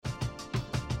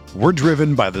We're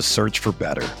driven by the search for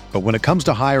better. But when it comes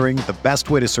to hiring, the best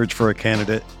way to search for a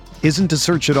candidate isn't to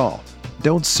search at all.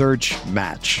 Don't search,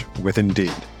 match with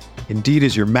Indeed. Indeed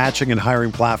is your matching and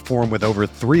hiring platform with over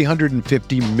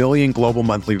 350 million global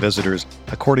monthly visitors,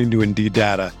 according to Indeed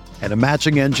data, and a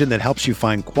matching engine that helps you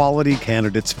find quality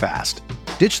candidates fast.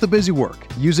 Ditch the busy work.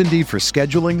 Use Indeed for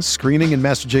scheduling, screening, and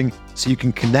messaging so you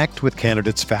can connect with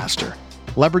candidates faster.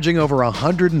 Leveraging over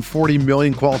 140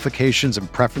 million qualifications and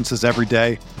preferences every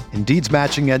day, Indeed's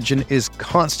matching engine is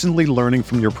constantly learning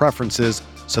from your preferences,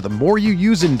 so the more you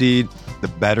use Indeed, the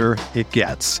better it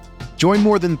gets. Join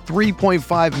more than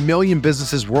 3.5 million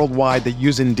businesses worldwide that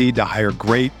use Indeed to hire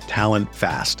great talent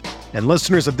fast. And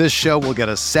listeners of this show will get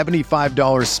a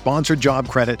 $75 sponsored job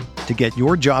credit to get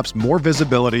your jobs more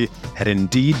visibility at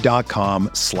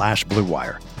Indeed.com/Blue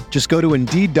Wire. Just go to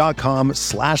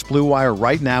Indeed.com/Blue Wire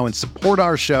right now and support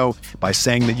our show by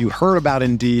saying that you heard about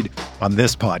Indeed on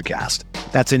this podcast.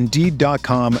 That's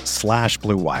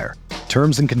Indeed.com/Blue Wire.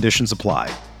 Terms and conditions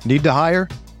apply. Need to hire?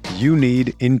 You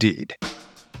need Indeed.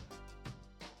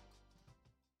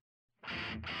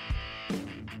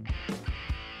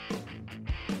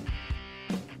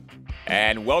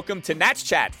 And welcome to Nats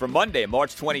Chat for Monday,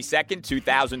 March 22nd,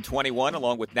 2021,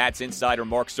 along with Nats insider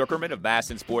Mark Zuckerman of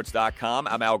MASNsports.com.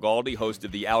 I'm Al Galdi, host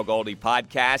of the Al Galdi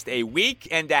podcast. A week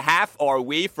and a half are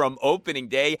we from opening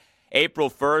day, April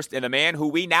 1st, and the man who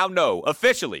we now know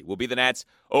officially will be the Nats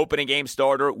opening game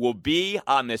starter will be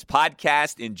on this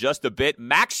podcast in just a bit.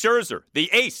 Max Scherzer, the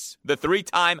ace, the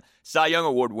three-time Cy Young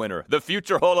Award winner, the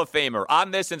future Hall of Famer,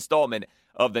 on this installment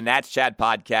of the Nats Chat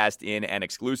podcast in an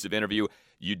exclusive interview.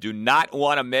 You do not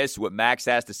want to miss what Max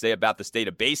has to say about the state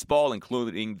of baseball,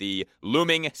 including the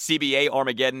looming CBA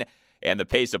Armageddon and the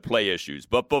pace of play issues.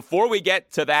 But before we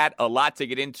get to that, a lot to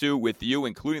get into with you,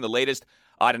 including the latest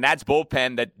on a Nats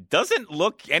bullpen that doesn't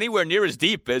look anywhere near as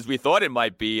deep as we thought it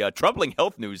might be. Troubling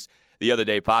health news the other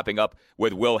day popping up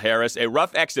with Will Harris. A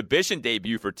rough exhibition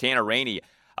debut for Tanner Rainey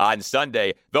on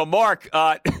Sunday. Though, Mark,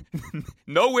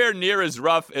 nowhere near as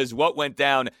rough as what went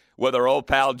down with our old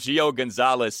pal Gio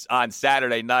Gonzalez on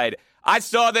Saturday night. I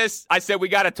saw this. I said, we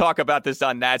got to talk about this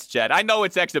on Nats Chat. I know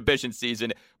it's exhibition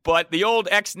season, but the old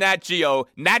ex-Nat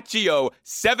Gio,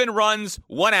 7 runs,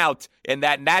 1 out in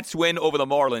that Nats win over the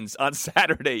Marlins on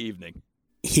Saturday evening.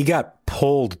 He got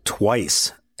pulled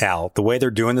twice, Al. The way they're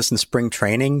doing this in spring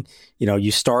training,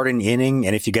 you start an inning,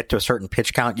 and if you get to a certain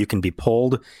pitch count, you can be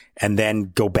pulled and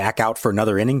then go back out for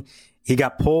another inning. He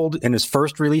got pulled in his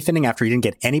first relief inning after he didn't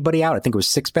get anybody out. I think it was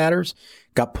 6 batters.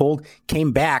 Got pulled,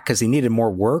 came back because he needed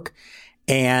more work.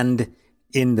 And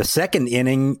in the second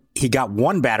inning, he got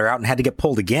 1 batter out and had to get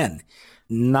pulled again.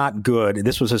 Not good.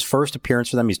 This was his first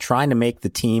appearance for them. He's trying to make the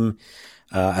team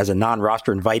as a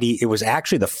non-roster invitee. It was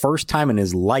actually the first time in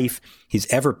his life he's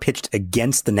ever pitched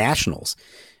against the Nationals.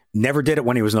 Never did it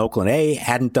when he was in Oakland A,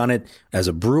 hadn't done it as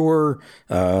a Brewer,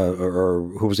 or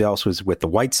who else was with the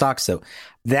White Sox. So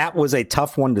that was a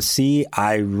tough one to see.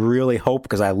 I really hope,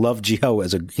 because I love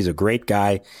Gio he's a great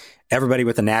guy. Everybody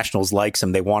with the Nationals likes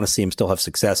him. They want to see him still have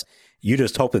success. You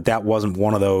just hope that wasn't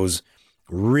one of those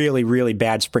really, really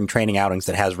bad spring training outings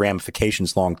that has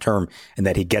ramifications long term, and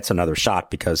that he gets another shot,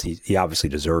 because he obviously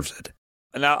deserves it.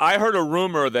 Now, I heard a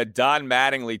rumor that Don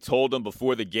Mattingly told him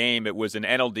before the game it was an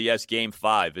NLDS Game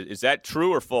 5. Is that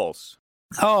true or false?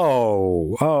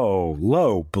 Oh,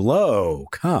 low blow.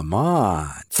 Come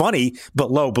on. Funny,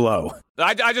 but low blow.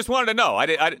 I just wanted to know.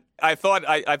 I thought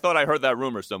I heard that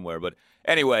rumor somewhere. But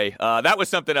anyway, that was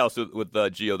something else with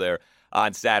Gio there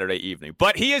on Saturday evening.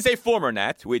 But he is a former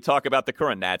Nat. We talk about the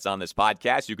current Nats on this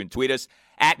podcast. You can tweet us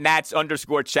at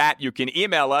Nats_chat. You can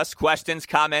email us questions,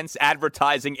 comments,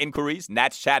 advertising, inquiries,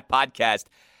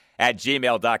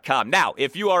 natschatpodcast@gmail.com. Now,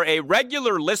 if you are a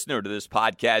regular listener to this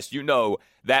podcast, you know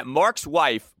that Mark's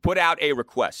wife put out a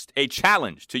request, a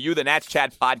challenge to you, the Nats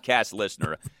Chat podcast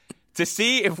listener, to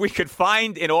see if we could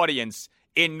find an audience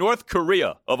in North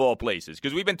Korea, of all places.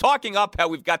 Because we've been talking up how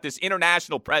we've got this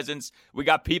international presence. We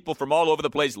got people from all over the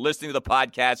place listening to the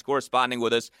podcast, corresponding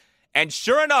with us. And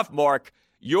sure enough, Mark,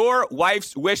 your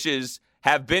wife's wishes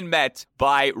have been met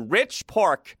by Rich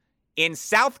Park in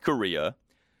South Korea.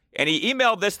 And he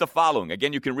emailed this the following.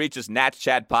 Again, you can reach us,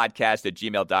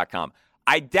 natschatpodcast@gmail.com.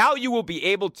 I doubt you will be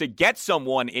able to get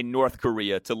someone in North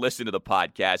Korea to listen to the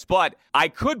podcast, but I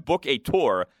could book a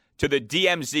tour to the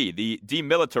DMZ, the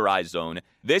Demilitarized Zone.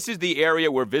 This is the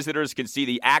area where visitors can see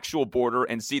the actual border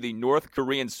and see the North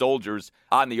Korean soldiers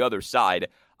on the other side.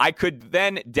 I could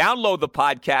then download the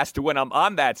podcast when I'm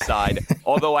on that side,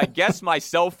 although I guess my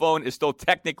cell phone is still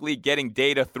technically getting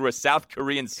data through a South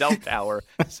Korean cell tower,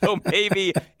 so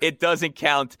maybe it doesn't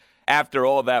count after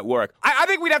all that work. I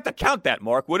think we'd have to count that,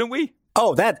 Mark, wouldn't we?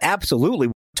 Oh, that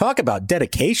absolutely. Talk about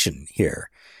dedication here.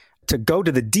 To go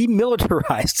to the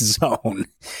demilitarized zone,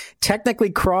 technically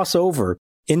cross over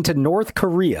into North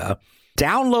Korea,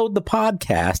 download the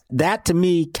podcast. That to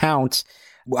me counts.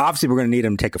 Well, obviously, we're going to need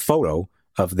him to take a photo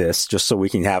of this just so we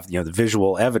can have, the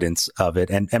visual evidence of it.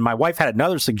 And my wife had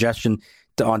another suggestion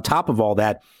on top of all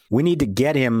that. We need to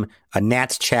get him a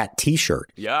Nats Chat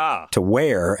t-shirt to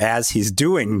wear as he's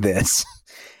doing this.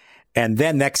 And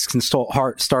then next can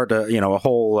start a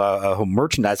whole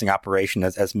merchandising operation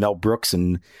as Mel Brooks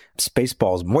and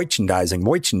Spaceballs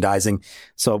merchandising.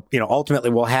 So, ultimately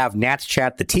we'll have Nats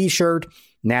Chat the t-shirt,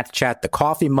 Nats Chat the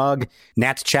coffee mug,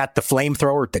 Nats Chat the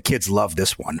flamethrower. The kids love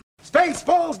this one.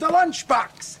 Spaceballs the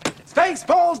lunchbox.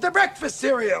 Spaceballs the breakfast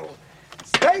cereal.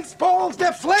 Spaceballs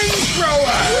the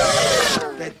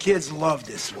flamethrower. The kids love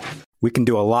this one. We can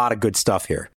do a lot of good stuff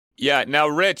here. Yeah. Now,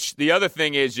 Rich, the other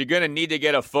thing is you're going to need to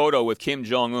get a photo with Kim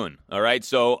Jong-un. All right.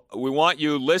 So we want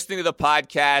you listening to the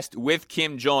podcast with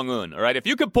Kim Jong-un. All right. If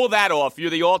you can pull that off,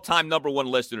 you're the all-time #1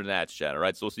 listener to Nats Chat. All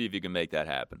right. So we'll see if you can make that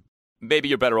happen. Maybe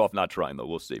you're better off not trying, though.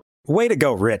 We'll see. Way to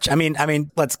go, Rich. I mean,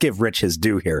 let's give Rich his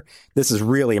due here. This is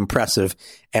really impressive.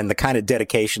 And the kind of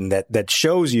dedication that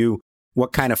shows you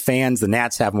what kind of fans the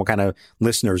Nats have and what kind of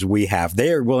listeners we have.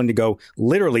 They are willing to go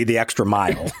literally the extra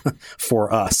mile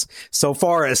for us, so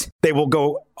far as they will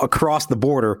go across the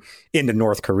border into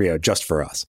North Korea just for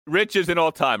us. Rich is an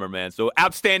all-timer, man. So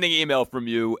outstanding email from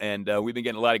you, and we've been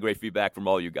getting a lot of great feedback from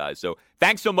all you guys. So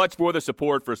thanks so much for the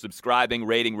support, for subscribing,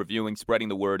 rating, reviewing, spreading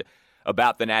the word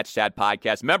about the Nats Chat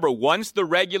podcast. Remember, once the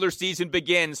regular season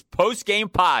begins, post-game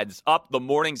pods up the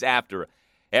mornings after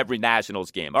every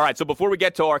Nationals game. All right, so before we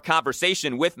get to our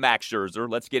conversation with Max Scherzer,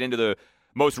 let's get into the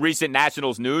most recent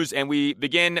Nationals news, and we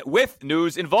begin with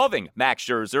news involving Max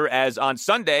Scherzer, as on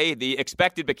Sunday, the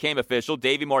expected became official.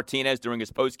 Davey Martinez, during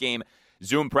his post-game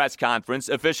Zoom press conference,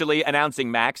 officially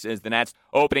announcing Max as the Nats'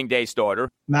 opening day starter.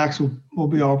 Max will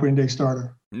be our opening day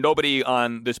starter. Nobody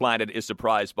on this planet is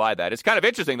surprised by that. It's kind of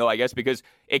interesting, though, I guess, because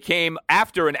it came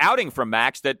after an outing from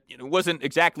Max that wasn't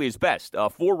exactly his best.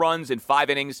 4 runs in 5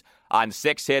 innings on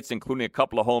 6 hits, including a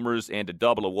couple of homers and a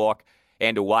double, a walk,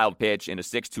 and a wild pitch in a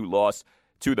 6-2 loss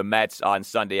to the Mets on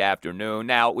Sunday afternoon.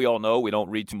 Now, we all know we don't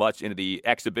read too much into the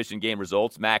exhibition game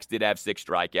results. Max did have 6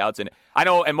 strikeouts. And I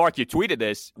know, and Mark, you tweeted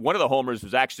this, one of the homers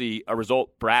was actually a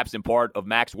result, perhaps in part, of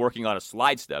Max working on a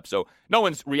slide step. So no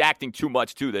one's reacting too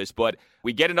much to this, but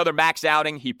we get another Max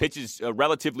outing. He pitches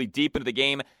relatively deep into the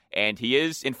game, and he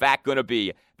is, in fact, going to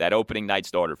be that opening night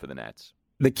starter for the Nats.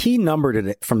 The key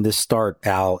number from this start,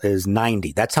 Al, is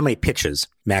 90. That's how many pitches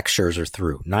Max Scherzer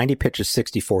threw. 90 pitches,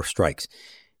 64 strikes.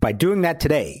 By doing that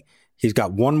today, he's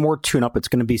got one more tune-up. It's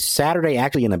going to be Saturday,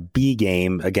 actually, in a B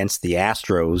game against the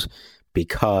Astros,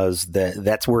 because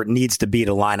that's where it needs to be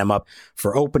to line him up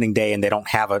for opening day, and they don't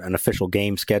have an official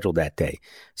game scheduled that day.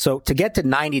 So to get to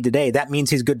 90 today, that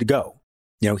means he's good to go.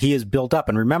 He is built up.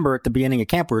 And remember, at the beginning of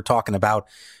camp, we were talking about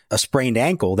a sprained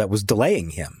ankle that was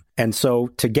delaying him. And so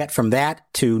to get from that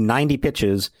to 90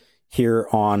 pitches here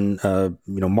on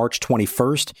March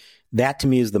 21st, that to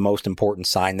me is the most important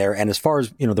sign there. And as far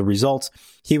as, the results,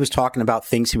 he was talking about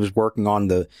things he was working on.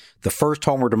 The first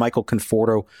homer to Michael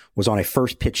Conforto was on a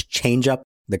first pitch changeup,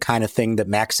 the kind of thing that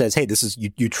Max says, hey, this is,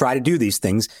 you try to do these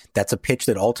things. That's a pitch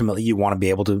that ultimately you want to be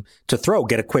able to throw,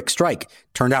 get a quick strike.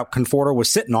 Turned out Conforto was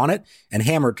sitting on it and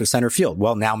hammered to center field.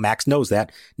 Well, now Max knows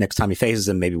that. Next time he faces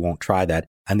him, maybe won't try that.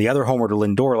 And the other homer to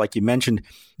Lindor, like you mentioned,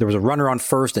 there was a runner on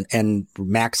first, and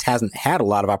Max hasn't had a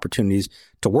lot of opportunities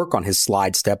to work on his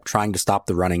slide step, trying to stop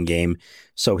the running game.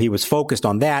 So he was focused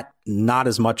on that, not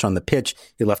as much on the pitch.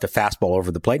 He left a fastball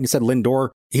over the plate, and he said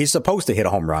Lindor, he's supposed to hit a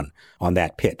home run on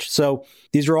that pitch. So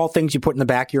these are all things you put in the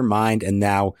back of your mind, and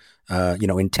now,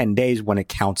 in 10 days when it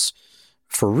counts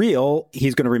for real,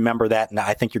 he's going to remember that, and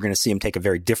I think you're going to see him take a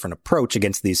very different approach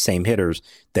against these same hitters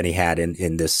than he had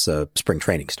in this spring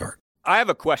training start. I have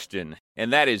a question,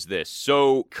 and that is this.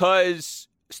 So, because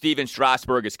Steven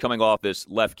Strasburg is coming off this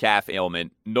left calf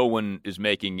ailment, no one is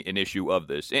making an issue of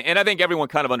this. And I think everyone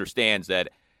kind of understands that,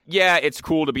 yeah, it's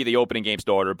cool to be the opening game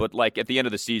starter, but like at the end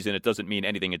of the season, it doesn't mean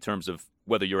anything in terms of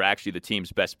whether you're actually the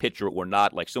team's best pitcher or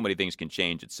not. Like, so many things can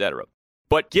change, etc.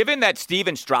 But given that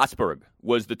Steven Strasburg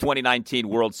was the 2019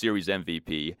 World Series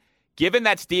MVP, given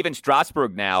that Steven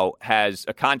Strasburg now has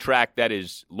a contract that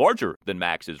is larger than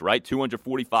Max's, right?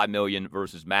 $245 million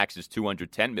versus Max's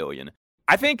 $210 million.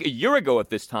 I think a year ago at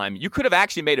this time, you could have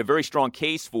actually made a very strong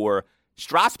case for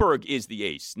Strasburg is the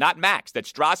ace, not Max, that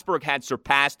Strasburg had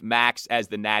surpassed Max as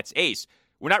the Nats ace.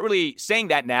 We're not really saying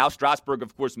that now. Strasburg,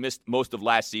 of course, missed most of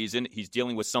last season. He's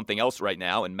dealing with something else right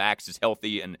now, and Max is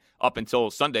healthy and up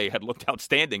until Sunday had looked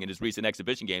outstanding in his recent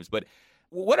exhibition games. But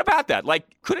What about that? Like,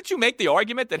 couldn't you make the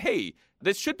argument that, hey,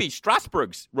 this should be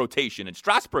Strasburg's rotation and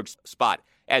Strasburg's spot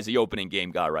as the opening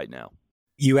game guy right now?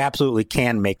 You absolutely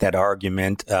can make that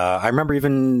argument. I remember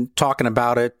even talking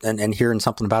about it and hearing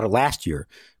something about it last year,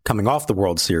 coming off the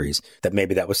World Series, that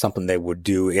maybe that was something they would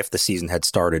do if the season had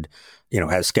started,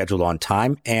 as scheduled on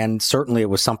time. And certainly it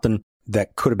was something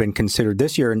that could have been considered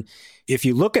this year. And if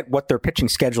you look at what their pitching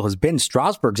schedule has been,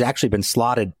 Strasburg's actually been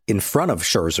slotted in front of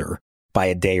Scherzer by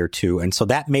a day or two. And so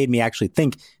that made me actually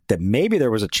think that maybe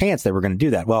there was a chance they were going to do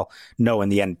that. Well, no, in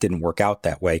the end, it didn't work out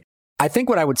that way. I think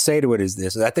what I would say to it is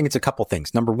this. I think it's a couple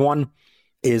things. Number one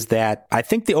is that I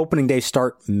think the opening day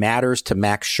start matters to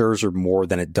Max Scherzer more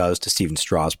than it does to Steven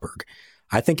Strasburg.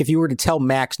 I think if you were to tell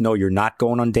Max, no, you're not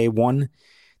going on day one,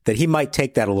 that he might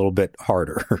take that a little bit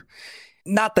harder.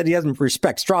 Not that he doesn't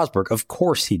respect Strasburg. Of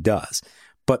course he does.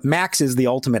 But Max is the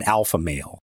ultimate alpha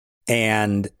male.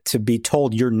 And to be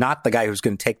told you're not the guy who's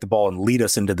going to take the ball and lead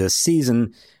us into this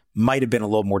season might have been a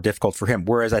little more difficult for him.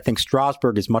 Whereas I think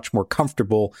Strasburg is much more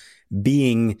comfortable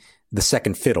being the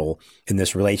second fiddle in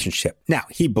this relationship. Now,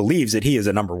 he believes that he is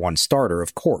a number one starter,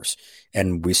 of course.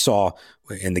 And we saw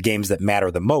in the games that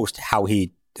matter the most how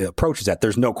he approaches that.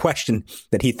 There's no question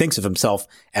that he thinks of himself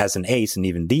as an ace and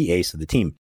even the ace of the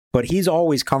team. But he's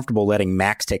always comfortable letting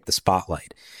Max take the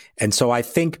spotlight. And so I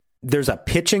think there's a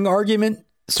pitching argument,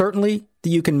 certainly, that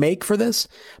you can make for this.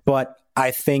 But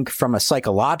I think from a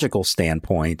psychological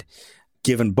standpoint,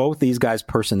 given both these guys'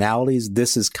 personalities,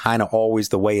 this is kind of always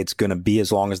the way it's going to be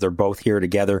as long as they're both here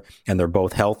together and they're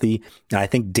both healthy. And I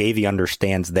think Davey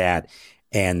understands that,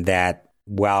 and that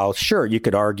while sure, you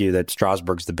could argue that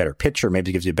Strasburg's the better pitcher,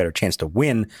 maybe it gives you a better chance to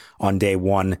win on day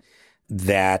one,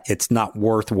 that it's not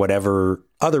worth whatever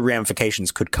other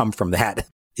ramifications could come from that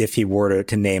if he were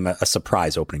to name a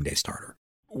surprise opening day starter.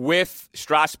 With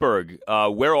Strasburg,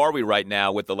 where are we right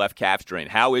now with the left calf strain?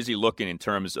 How is he looking in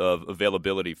terms of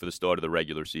availability for the start of the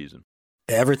regular season?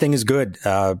 Everything is good.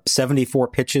 74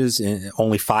 pitches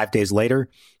only 5 days later.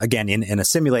 Again, in a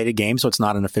simulated game, so it's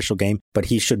not an official game, but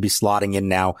he should be slotting in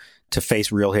now to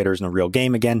face real hitters in a real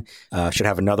game again. Should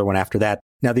have another one after that.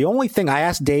 Now, the only thing I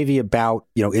asked Davey about,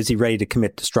 is he ready to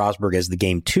commit to Strasburg as the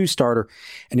game 2 starter?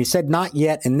 And he said not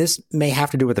yet. And this may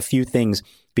have to do with a few things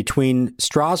between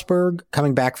Strasburg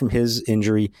coming back from his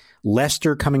injury,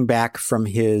 Lester coming back from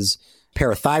his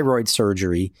parathyroid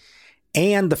surgery,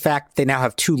 and the fact they now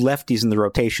have 2 lefties in the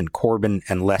rotation, Corbin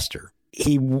and Lester.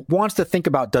 He wants to think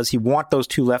about, does he want those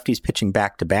 2 lefties pitching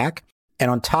back to back? And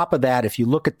on top of that, if you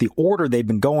look at the order they've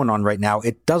been going on right now,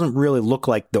 it doesn't really look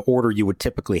like the order you would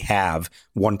typically have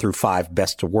 1 through 5,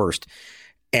 best to worst.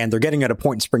 And they're getting at a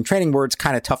point in spring training where it's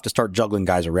kind of tough to start juggling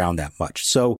guys around that much.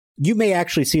 So you may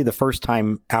actually see the first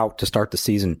time out to start the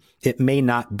season, it may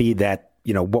not be that,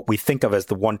 what we think of as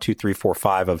the 1, 2, 3, 4,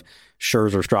 5 of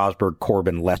Scherzer, Strasburg,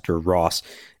 Corbin, Lester, Ross.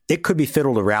 It could be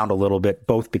fiddled around a little bit,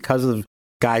 both because of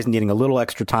guys needing a little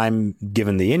extra time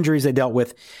given the injuries they dealt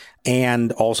with,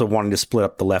 and also wanting to split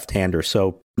up the left-hander.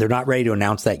 So they're not ready to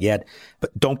announce that yet,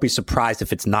 but don't be surprised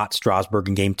if it's not Strasburg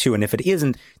in game 2. And if it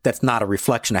isn't, that's not a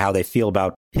reflection of how they feel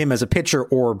about him as a pitcher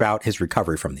or about his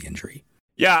recovery from the injury.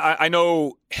 Yeah, I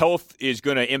know health is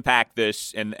going to impact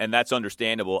this, and that's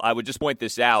understandable. I would just point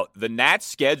this out. The Nats'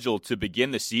 schedule to begin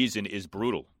the season is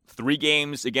brutal. 3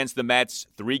 games against the Mets,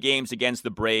 3 games against the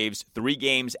Braves, 3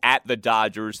 games at the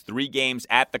Dodgers, 3 games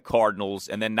at the Cardinals,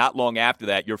 and then not long after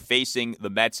that, you're facing the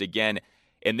Mets again.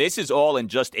 And this is all in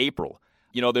just April.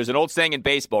 There's an old saying in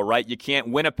baseball, right? You can't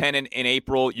win a pennant in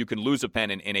April. You can lose a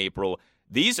pennant in April.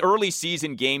 These early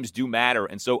season games do matter.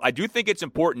 And so I do think it's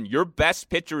important. Your best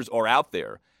pitchers are out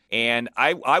there. And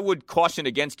I would caution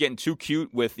against getting too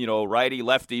cute with, righty,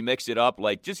 lefty, mix it up.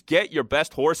 Like, just get your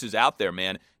best horses out there,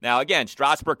 man. Now, again,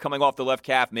 Strasburg coming off the left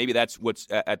calf, maybe that's what's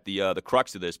at the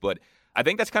crux of this. But I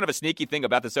think that's kind of a sneaky thing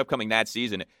about this upcoming Nats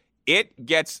season. It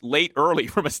gets late early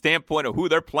from a standpoint of who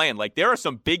they're playing. Like, there are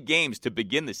some big games to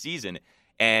begin the season,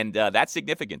 and that's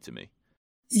significant to me.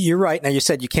 You're right. Now, you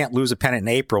said you can't lose a pennant in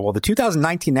April. Well, the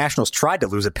 2019 Nationals tried to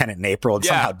lose a pennant in April and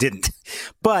somehow didn't.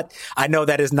 But I know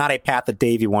that is not a path that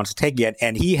Davey wants to take yet.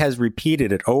 And he has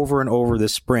repeated it over and over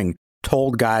this spring,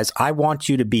 told guys, I want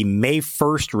you to be May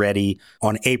 1st ready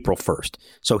on April 1st.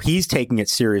 So he's taking it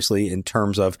seriously in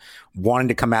terms of wanting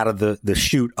to come out of the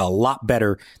chute a lot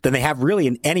better than they have really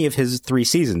in any of his 3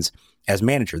 seasons as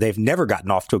manager. They've never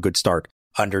gotten off to a good start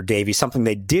under Davey, something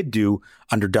they did do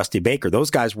under Dusty Baker. Those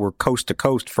guys were coast to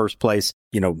coast, first place,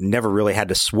 never really had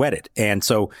to sweat it. And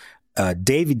so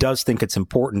Davey does think it's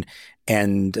important.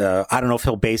 And I don't know if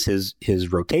he'll base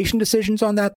his rotation decisions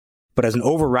on that, but as an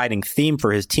overriding theme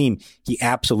for his team, he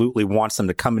absolutely wants them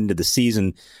to come into the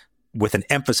season with an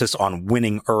emphasis on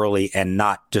winning early and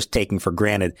not just taking for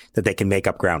granted that they can make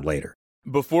up ground later.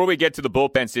 Before we get to the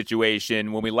bullpen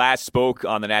situation, when we last spoke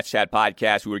on the Nats Chat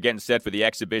podcast, we were getting set for the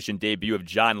exhibition debut of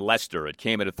John Lester. It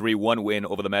came at a 3-1 win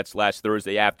over the Mets last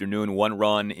Thursday afternoon, 1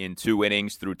 run in 2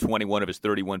 innings through 21 of his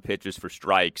 31 pitches for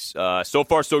strikes. So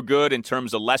far, so good in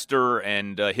terms of Lester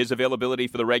and his availability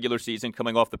for the regular season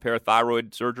coming off the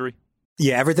parathyroid surgery?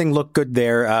 Yeah, everything looked good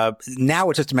there. Now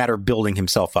it's just a matter of building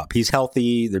himself up. He's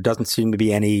healthy. There doesn't seem to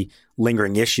be any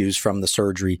lingering issues from the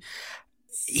surgery.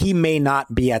 He may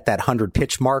not be at that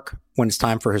 100-pitch mark when it's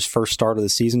time for his first start of the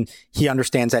season. He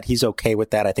understands that. He's okay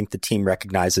with that. I think the team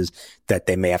recognizes that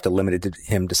they may have to limit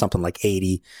him to something like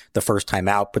 80 the first time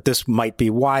out. But this might be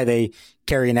why they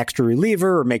carry an extra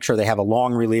reliever or make sure they have a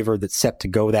long reliever that's set to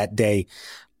go that day.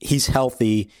 He's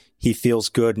healthy. He feels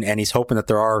good. And he's hoping that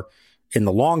there are, in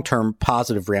the long term,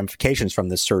 positive ramifications from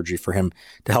this surgery for him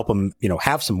to help him,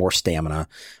 have some more stamina.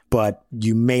 But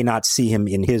you may not see him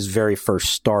in his very first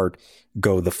start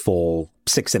go the full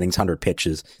 6 innings, 100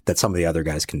 pitches that some of the other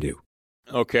guys can do.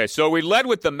 Okay, so we led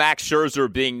with the Max Scherzer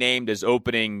being named as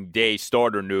opening day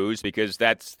starter news because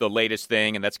that's the latest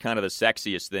thing and that's kind of the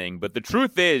sexiest thing. But the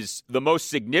truth is, the most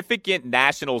significant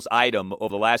Nationals item over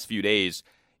the last few days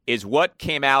is what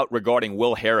came out regarding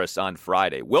Will Harris on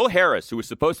Friday. Will Harris, who was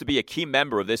supposed to be a key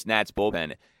member of this Nats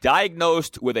bullpen,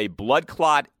 diagnosed with a blood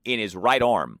clot in his right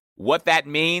arm. What that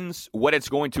means, what it's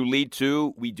going to lead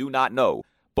to, we do not know.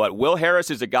 But Will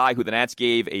Harris is a guy who the Nats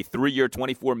gave a 3-year,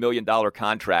 $24 million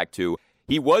contract to.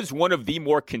 He was one of the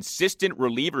more consistent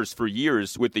relievers for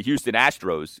years with the Houston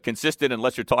Astros. Consistent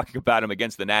unless you're talking about him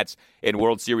against the Nats in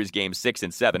World Series games 6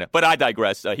 and 7. But I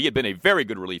digress. He had been a very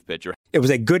good relief pitcher. It was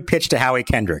a good pitch to Howie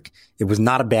Kendrick. It was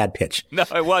not a bad pitch. No,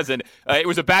 it wasn't. It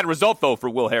was a bad result, though, for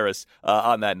Will Harris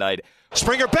on that night.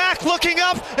 Springer back, looking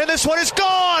up, and this one is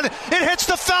gone. It hits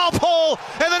the foul pole,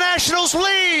 and the Nationals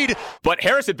lead. But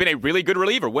Harris had been a really good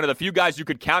reliever, one of the few guys you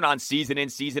could count on season in,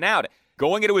 season out.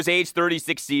 Going into his age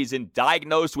 36 season,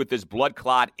 diagnosed with this blood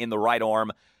clot in the right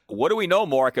arm. What do we know,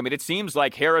 Mark? I mean, it seems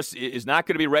like Harris is not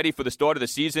going to be ready for the start of the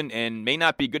season and may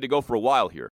not be good to go for a while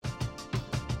here.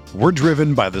 We're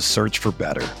driven by the search for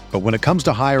better. But when it comes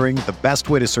to hiring, the best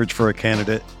way to search for a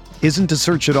candidate isn't to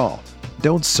search at all.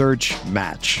 Don't search,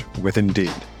 match with Indeed.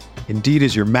 Indeed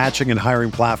is your matching and hiring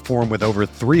platform with over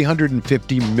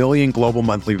 350 million global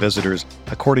monthly visitors,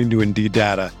 according to Indeed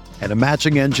data, and a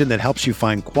matching engine that helps you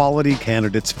find quality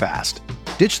candidates fast.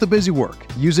 Ditch the busy work.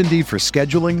 Use Indeed for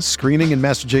scheduling, screening, and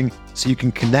messaging so you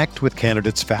can connect with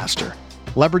candidates faster.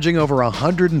 Leveraging over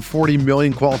 140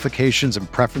 million qualifications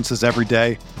and preferences every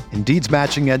day, Indeed's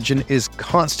matching engine is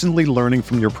constantly learning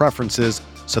from your preferences,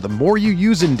 so the more you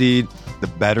use Indeed, the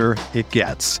better it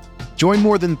gets. Join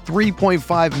more than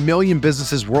 3.5 million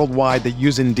businesses worldwide that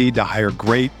use Indeed to hire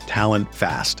great talent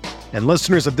fast. And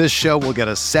listeners of this show will get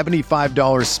a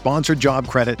 $75 sponsored job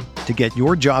credit to get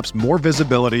your jobs more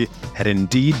visibility at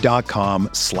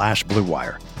Indeed.com/Blue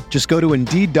Wire. Just go to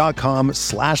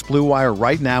Indeed.com/Blue Wire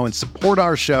right now and support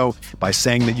our show by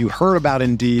saying that you heard about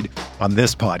Indeed on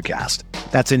this podcast.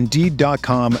 That's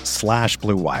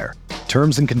Indeed.com/Blue Wire.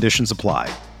 Terms and conditions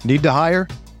apply. Need to hire?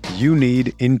 You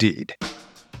need Indeed.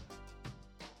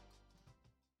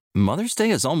 Mother's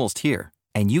Day is almost here,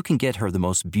 and you can get her the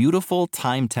most beautiful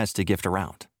time-tested gift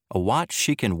around. A watch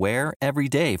she can wear every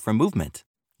day from Movement.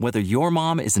 Whether your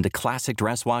mom is into classic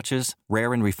dress watches,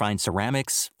 rare and refined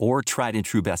ceramics, or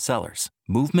tried-and-true bestsellers,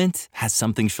 Movement has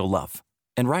something she'll love.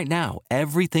 And right now,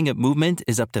 everything at Movement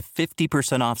is up to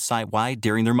 50% off site-wide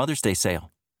during their Mother's Day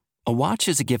sale. A watch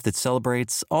is a gift that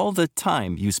celebrates all the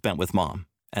time you spent with mom.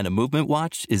 And a Movement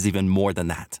watch is even more than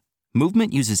that.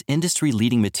 Movement uses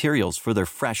industry-leading materials for their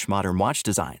fresh, modern watch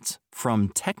designs. From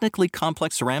technically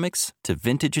complex ceramics to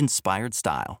vintage-inspired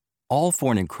style. All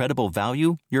for an incredible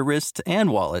value your wrist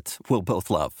and wallet will both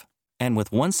love. And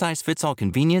with one-size-fits-all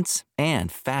convenience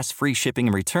and fast free shipping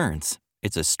and returns,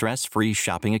 it's a stress-free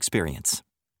shopping experience.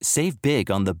 Save big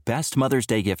on the best Mother's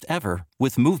Day gift ever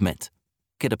with Movement.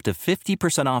 Get up to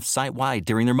 50% off site-wide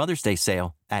during their Mother's Day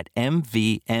sale at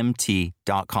MVMT.com.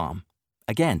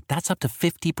 Again, that's up to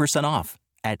 50% off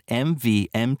at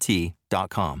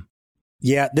MVMT.com.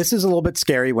 Yeah, this is a little bit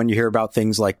scary when you hear about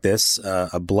things like this,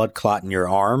 a blood clot in your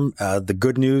arm. The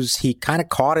good news, he kind of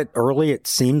caught it early. It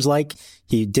seems like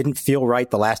he didn't feel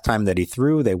right the last time that he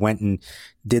threw. They went and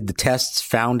did the tests,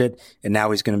 found it, and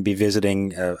now he's going to be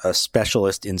visiting a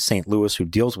specialist in St. Louis who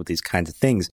deals with these kinds of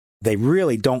things. They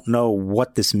really don't know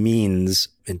what this means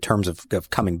in terms of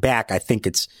coming back. I think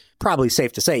it's probably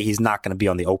safe to say he's not going to be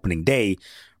on the opening day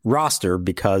roster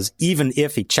because even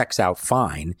if he checks out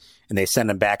fine and they send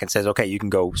him back and says, okay, you can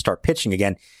go start pitching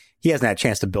again, he hasn't had a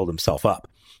chance to build himself up.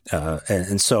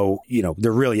 And so,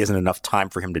 there really isn't enough time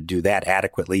for him to do that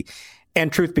adequately.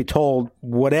 And truth be told,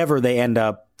 whatever they end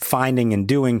up finding and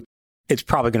doing, it's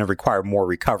probably going to require more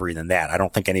recovery than that. I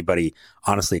don't think anybody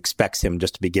honestly expects him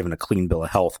just to be given a clean bill of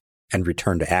health and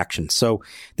return to action. So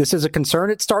this is a concern.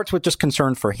 It starts with just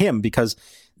concern for him because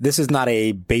this is not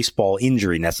a baseball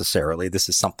injury necessarily. This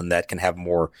is something that can have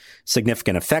more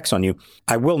significant effects on you.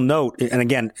 I will note, and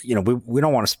again, we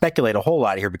don't want to speculate a whole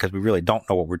lot here because we really don't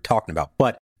know what we're talking about,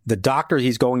 but the doctor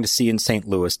he's going to see in St.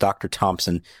 Louis, Dr.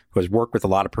 Thompson, who has worked with a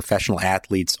lot of professional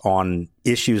athletes on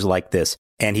issues like this,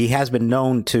 and he has been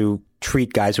known to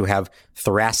treat guys who have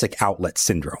thoracic outlet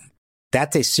syndrome.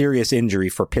 That's a serious injury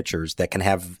for pitchers that can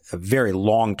have a very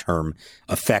long-term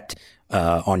effect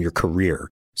on your career.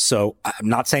 So I'm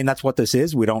not saying that's what this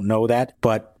is. We don't know that.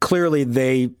 But clearly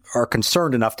they are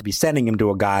concerned enough to be sending him to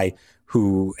a guy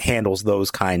who handles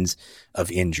those kinds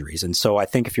of injuries. And so I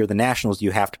think if you're the Nationals,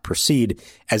 you have to proceed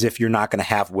as if you're not going to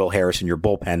have Will Harris in your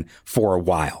bullpen for a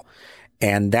while.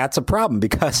 And that's a problem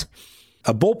because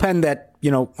a bullpen that,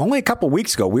 only a couple of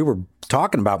weeks ago, we were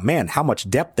talking about, man, how much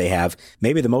depth they have,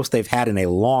 maybe the most they've had in a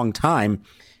long time.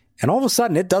 And all of a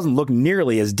sudden, it doesn't look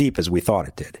nearly as deep as we thought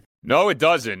it did. No, it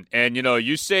doesn't. And,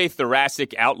 you say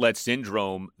thoracic outlet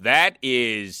syndrome. That's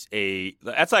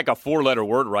like a 4-letter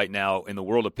word right now in the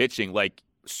world of pitching. Like,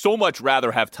 so much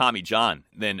rather have Tommy John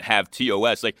than have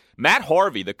TOS. Like, Matt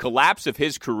Harvey, the collapse of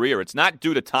his career, it's not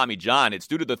due to Tommy John. It's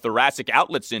due to the thoracic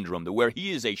outlet syndrome, to where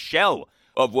he is a shell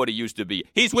of what he used to be.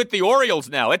 He's with the Orioles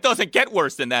now. It doesn't get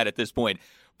worse than that at this point.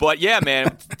 But yeah,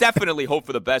 man, definitely hope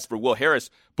for the best for Will Harris.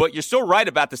 But you're so right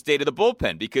about the state of the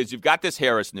bullpen because you've got this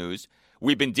Harris news.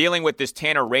 We've been dealing with this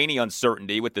Tanner Rainey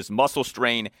uncertainty with this muscle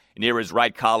strain near his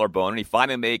right collarbone, and he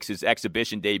finally makes his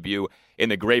exhibition debut in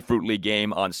the Grapefruit League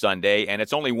game on Sunday. And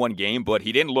it's only one game, but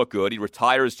he didn't look good. He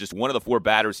retires just one of the 4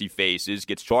 batters he faces,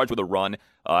 gets charged with a run,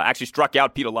 actually struck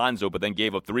out Pete Alonso, but then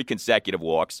gave up 3 consecutive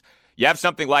walks. You have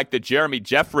something like the Jeremy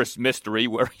Jeffress mystery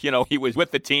where, he was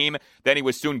with the team, then he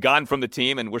was soon gone from the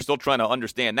team, and we're still trying to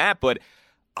understand that. But,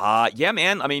 yeah,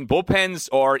 man, I mean, bullpens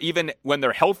are, even when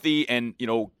they're healthy and,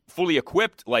 fully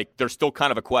equipped, like, they're still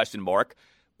kind of a question mark.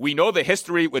 We know the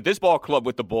history with this ball club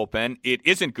with the bullpen. It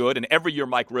isn't good, and every year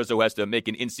Mike Rizzo has to make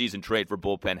an in-season trade for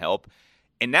bullpen help.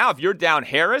 And now if you're down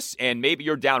Harris and maybe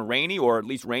you're down Rainey, or at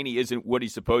least Rainey isn't what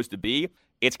he's supposed to be,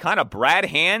 it's kind of Brad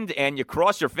Hand, and you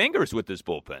cross your fingers with this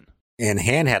bullpen. And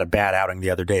Hand had a bad outing the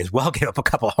other day as well, gave up a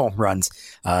couple of home runs.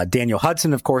 Daniel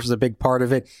Hudson, of course, is a big part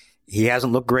of it. He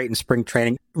hasn't looked great in spring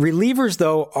training. Relievers,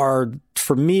 though, are,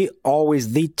 for me,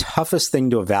 always the toughest thing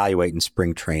to evaluate in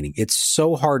spring training. It's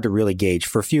so hard to really gauge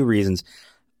for a few reasons.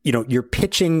 You're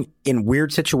pitching in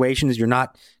weird situations. You're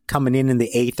not coming in the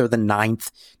 8th or the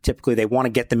 9th. Typically, they want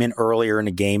to get them in earlier in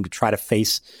a game to try to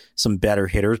face some better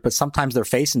hitters, but sometimes they're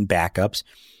facing backups.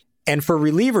 And for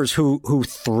relievers who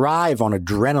thrive on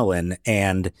adrenaline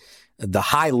and the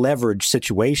high leverage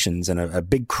situations and a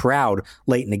big crowd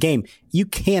late in the game, you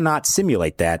cannot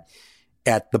simulate that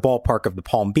at the ballpark of the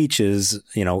Palm Beaches,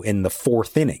 in the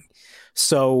 4th inning.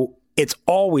 So it's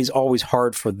always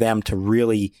hard for them to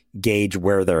really gauge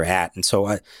where they're at. And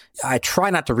so I try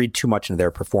not to read too much into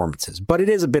their performances, but it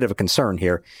is a bit of a concern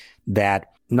here that,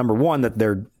 number one, that they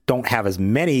don't have as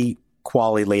many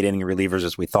quality late inning relievers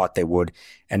as we thought they would.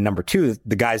 And number 2,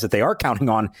 the guys that they are counting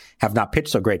on have not pitched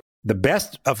so great. The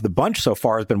best of the bunch so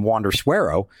far has been Wander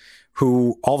Suero,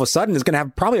 who all of a sudden is going to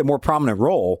have probably a more prominent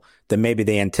role than maybe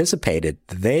they anticipated.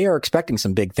 They are expecting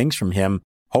some big things from him.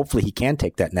 Hopefully he can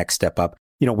take that next step up.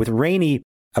 With Rainey,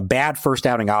 a bad first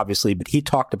outing, obviously, but he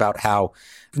talked about how,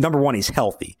 number one, he's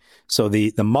healthy. So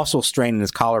the muscle strain in his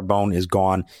collarbone is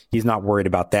gone. He's not worried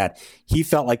about that. He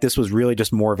felt like this was really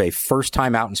just more of a first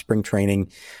time out in spring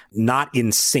training, not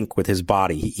in sync with his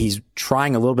body. He's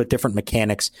trying a little bit different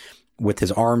mechanics with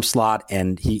his arm slot,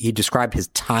 and he described his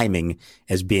timing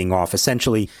as being off.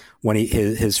 Essentially, when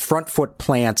his front foot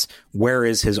plants, where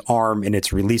is his arm in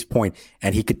its release point,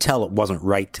 and he could tell it wasn't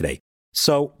right today.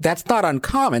 So that's not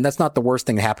uncommon. That's not the worst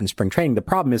thing that happened in spring training. The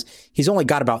problem is he's only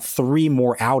got about 3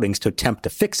 more outings to attempt to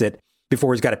fix it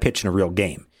before he's got to pitch in a real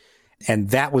game. And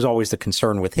that was always the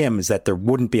concern with him, is that there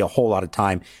wouldn't be a whole lot of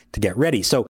time to get ready.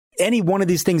 So any one of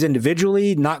these things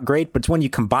individually, not great, but it's when you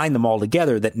combine them all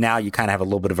together that now you kind of have a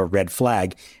little bit of a red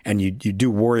flag, and you do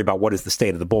worry about what is the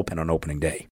state of the bullpen on opening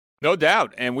day. No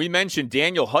doubt. And we mentioned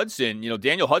Daniel Hudson.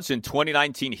 Daniel Hudson,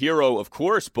 2019 hero, of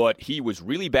course, but he was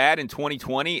really bad in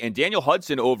 2020. And Daniel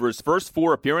Hudson, over his first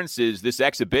 4 appearances this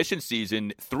exhibition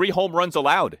season, 3 home runs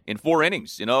allowed in 4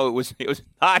 innings. It was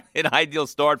not an ideal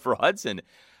start for Hudson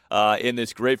in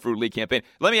this Grapefruit League campaign.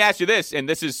 Let me ask you this, and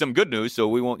this is some good news, so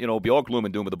we won't, be all gloom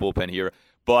and doom with the bullpen here.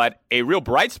 But a real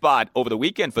bright spot over the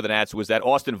weekend for the Nats was that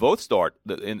Austin Voth start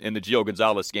in the Gio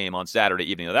Gonzalez game on Saturday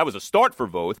evening. Now, that was a start for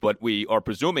Voth, but we are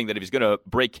presuming that if he's going to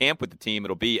break camp with the team,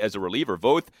 it'll be as a reliever.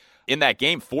 Voth, in that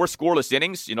game, 4 scoreless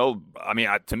innings.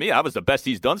 To me, that was the best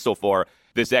he's done so far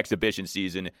this exhibition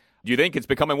season. Do you think it's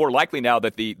becoming more likely now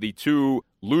that the two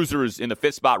losers in the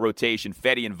fifth spot rotation,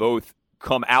 Fedde and Voth,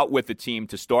 come out with the team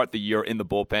to start the year in the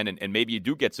bullpen, and maybe you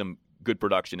do get some good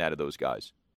production out of those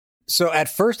guys? So at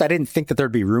first, I didn't think that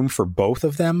there'd be room for both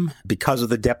of them because of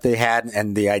the depth they had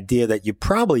and the idea that you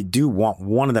probably do want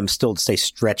one of them still to stay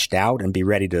stretched out and be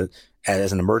ready to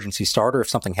as an emergency starter if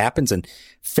something happens. And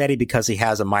Fedde, because he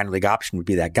has a minor league option, would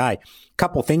be that guy.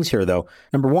 Couple things here, though.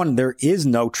 Number one, there is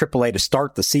no AAA to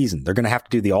start the season. They're going to have to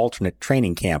do the alternate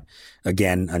training camp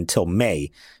again until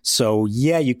May. So,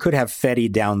 yeah, you could have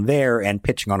Fedde down there and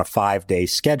pitching on a 5-day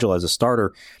schedule as a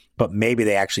starter, but maybe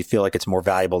they actually feel like it's more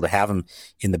valuable to have him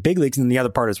in the big leagues. And the other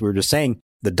part, as we were just saying,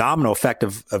 the domino effect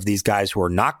of these guys who are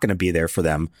not going to be there for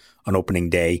them on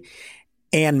opening day.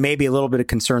 And maybe a little bit of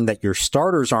concern that your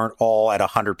starters aren't all at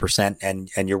 100%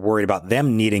 and you're worried about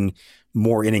them needing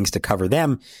more innings to cover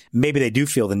them. Maybe they do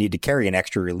feel the need to carry an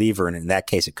extra reliever, and in that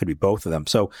case, it could be both of them.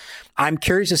 So I'm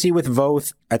curious to see with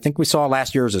Voth. I think we saw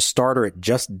last year as a starter, it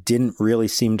just didn't really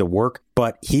seem to work.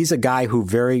 But he's a guy who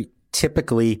very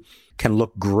typically can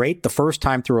look great the first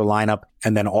time through a lineup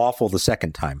and then awful the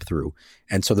second time through.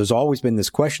 And so there's always been this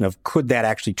question of, could that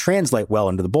actually translate well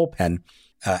into the bullpen?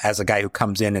 As a guy who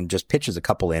comes in and just pitches a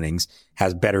couple innings,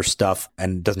 has better stuff,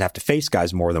 and doesn't have to face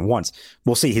guys more than once.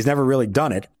 We'll see. He's never really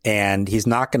done it, and he's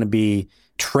not going to be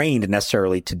trained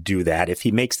necessarily to do that. If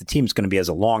he makes the team, it's going to be as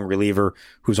a long reliever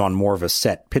who's on more of a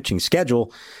set pitching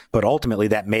schedule, but ultimately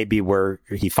that may be where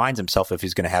he finds himself if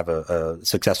he's going to have a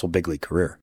successful big league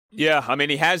career. Yeah, I mean,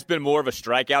 he has been more of a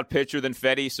strikeout pitcher than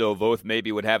Fedde, so Voth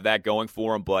maybe would have that going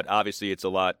for him, but obviously it's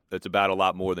about a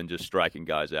lot more than just striking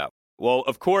guys out. Well,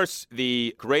 of course,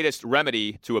 the greatest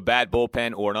remedy to a bad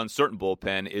bullpen or an uncertain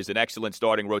bullpen is an excellent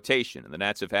starting rotation. And the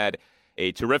Nats have had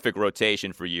a terrific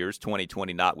rotation for years,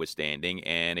 2020 notwithstanding.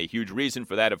 And a huge reason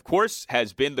for that, of course,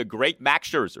 has been the great Max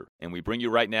Scherzer. And we bring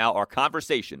you right now our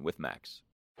conversation with Max.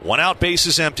 1 out,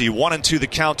 bases empty. 1-2 the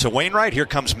count to Wainwright. Here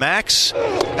comes Max.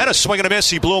 And a swing and a miss.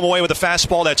 He blew him away with a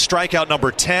fastball. That's strikeout number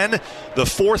 10. The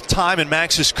 4th time in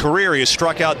Max's career he has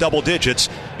struck out double digits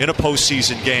in a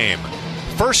postseason game.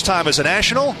 First time as a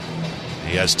National,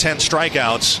 he has 10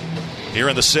 strikeouts here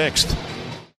in the 6th.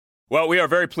 Well, we are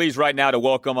very pleased right now to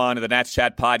welcome on to the Nats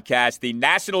Chat podcast the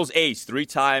Nationals ace,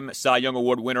 3-time Cy Young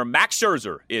Award winner, Max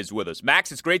Scherzer is with us.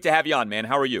 Max, it's great to have you on, man.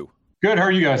 How are you? Good. How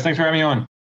are you guys? Thanks for having me on.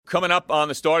 Coming up on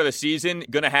the start of the season,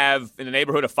 going to have in the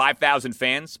neighborhood of 5,000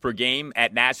 fans per game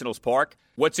at Nationals Park.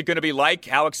 What's it going to be like?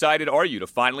 How excited are you to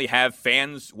finally have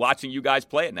fans watching you guys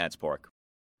play at Nats Park?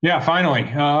 Yeah, finally.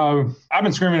 I've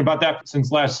been screaming about that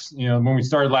since when we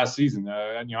started last season.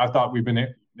 I thought we've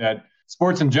been that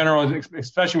sports in general,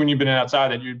 especially when you've been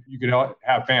outside, that you could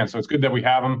have fans. So it's good that we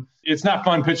have them. It's not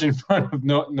fun pitching in front of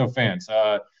no fans.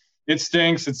 It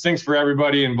stinks. It stinks for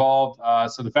everybody involved.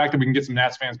 So the fact that we can get some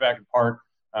Nats fans back at the park,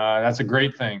 that's a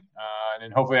great thing. And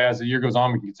then hopefully as the year goes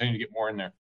on, we can continue to get more in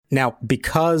there. Now,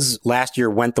 because last year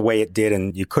went the way it did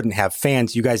and you couldn't have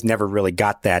fans, you guys never really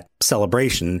got that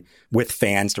celebration with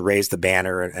fans to raise the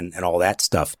banner and all that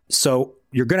stuff. So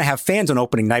you're going to have fans on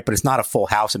opening night, but it's not a full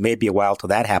house. It may be a while till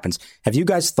that happens. Have you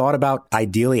guys thought about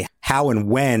ideally how and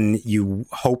when you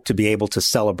hope to be able to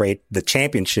celebrate the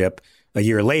championship a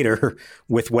year later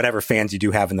with whatever fans you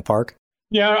do have in the park?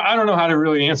 Yeah, I don't know how to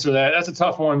really answer that. That's a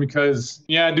tough one because,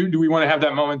 do we want to have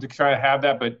that moment to try to have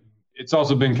that? But it's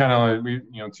also been kind of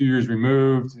like 2 years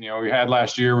removed. We had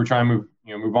last year. We're trying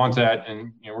to move on to that,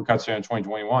 and we're cut in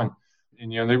 2021.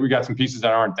 And we got some pieces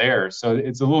that aren't there, so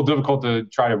it's a little difficult to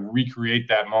try to recreate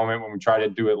that moment when we tried to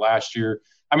do it last year.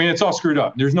 I mean, it's all screwed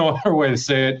up. There's no other way to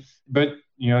say it. But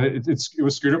it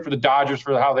was screwed up for the Dodgers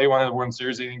for how they wanted to win the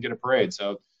series. They didn't get a parade,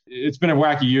 so it's been a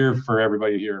wacky year for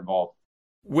everybody here involved.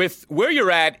 With where you're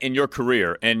at in your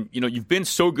career, and you've been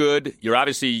so good, you're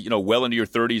obviously well into your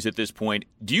 30s at this point.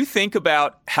 Do you think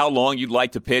about how long you'd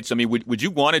like to pitch? I mean, would you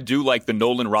want to do like the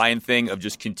Nolan Ryan thing of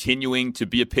just continuing to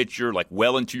be a pitcher like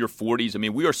well into your 40s? I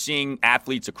mean, we are seeing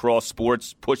athletes across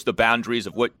sports push the boundaries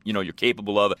of what you're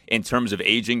capable of in terms of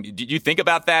aging. Do you think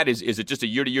about that? Is it just a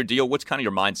year-to-year deal? What's kind of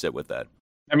your mindset with that?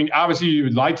 I mean, obviously you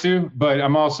would like to, but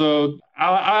I'm also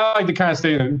I like to kind of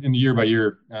stay in the year by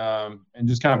year and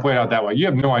just kind of play it out that way. You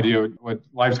have no idea what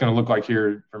life's going to look like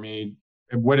here for me,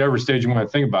 at whatever stage you want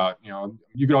to think about.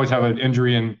 You could always have an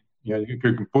injury and it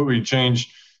could completely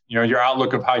change your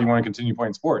outlook of how you want to continue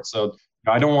playing sports. So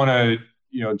I don't want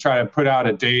to try to put out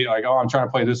a date like, oh, I'm trying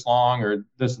to play this long or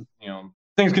this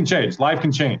things can change. Life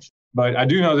can change. But I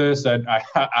do know this, that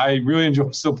I really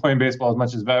enjoy still playing baseball as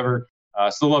much as ever.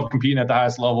 Still love competing at the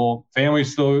highest level. Family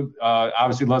still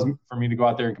obviously loves for me to go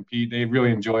out there and compete. They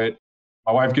really enjoy it.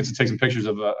 My wife gets to take some pictures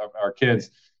of our kids,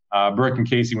 Brooke and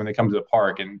Casey, when they come to the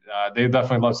park. And they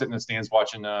definitely love sitting in the stands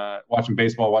watching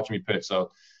baseball, watching me pitch.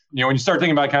 So, when you start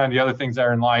thinking about kind of the other things that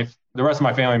are in life, the rest of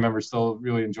my family members still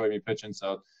really enjoy me pitching.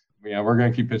 So, we're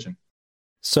going to keep pitching.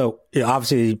 So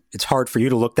obviously it's hard for you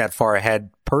to look that far ahead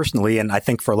personally. And I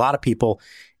think for a lot of people,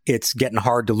 it's getting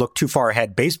hard to look too far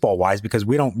ahead baseball wise, because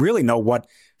we don't really know what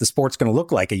the sport's going to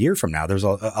look like a year from now. There's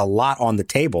a lot on the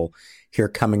table here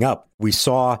coming up. We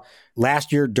saw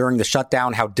last year during the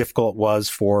shutdown how difficult it was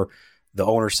for the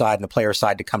owner side and the player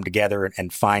side to come together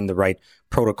and find the right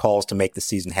protocols to make the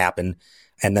season happen.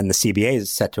 And then the CBA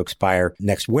is set to expire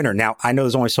next winter. Now, I know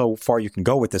there's only so far you can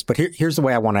go with this, but here's the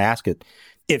way I want to ask it.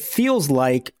 It feels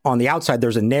like on the outside,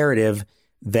 there's a narrative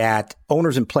that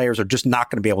owners and players are just not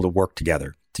going to be able to work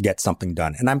together to get something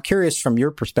done. And I'm curious from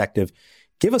your perspective,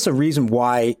 give us a reason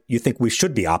why you think we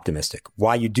should be optimistic,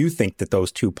 why you do think that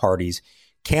those two parties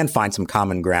can find some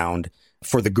common ground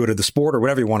for the good of the sport or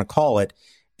whatever you want to call it,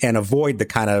 and avoid the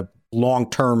kind of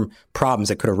long-term problems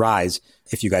that could arise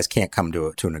if you guys can't come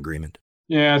to an agreement.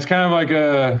 Yeah, it's kind of like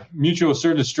a mutual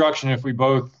assured destruction if we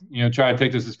both, try to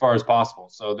take this as far as possible.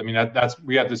 So, I mean, that's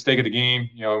we have the stake of the game.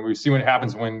 We see what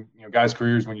happens when, guys'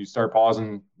 careers, when you start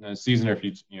pausing the season, or if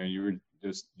you would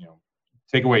just,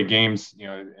 take away games,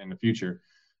 in the future.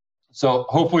 So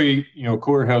hopefully,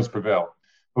 cooler heads prevail.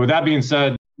 But with that being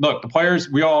said, look, the players,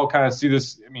 we all kind of see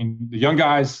this. I mean, the young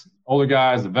guys, older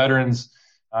guys, the veterans,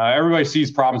 everybody sees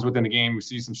problems within the game. We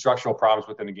see some structural problems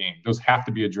within the game. Those have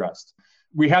to be addressed.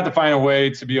 We have to find a way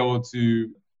to be able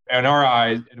to, in our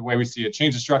eyes, the way we see it,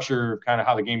 change the structure of kind of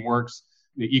how the game works,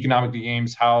 the economic of the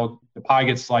games, how the pie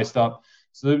gets sliced up,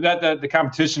 so that the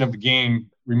competition of the game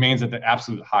remains at the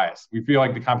absolute highest. We feel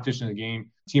like the competition of the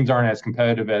game, teams aren't as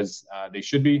competitive as they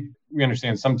should be. We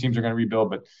understand some teams are going to rebuild,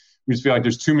 but we just feel like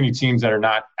there's too many teams that are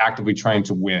not actively trying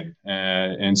to win.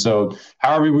 And so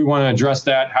however we want to address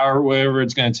that, whatever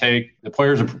it's going to take, the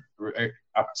players are,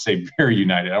 I would say, very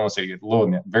united. I don't want to say a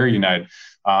little, very united.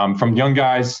 From young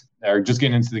guys that are just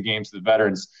getting into the games to the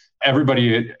veterans,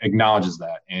 everybody acknowledges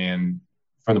that. And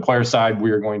from the player side,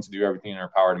 we are going to do everything in our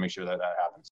power to make sure that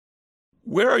happens.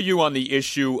 Where are you on the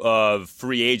issue of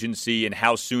free agency and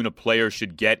how soon a player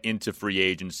should get into free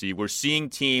agency? We're seeing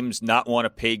teams not want to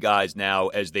pay guys now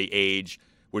as they age.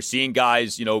 We're seeing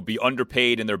guys, be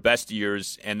underpaid in their best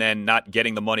years and then not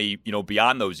getting the money,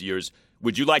 beyond those years.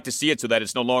 Would you like to see it so that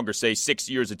it's no longer, say, 6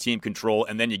 years of team control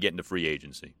and then you get into free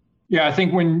agency? Yeah, I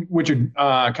think what you're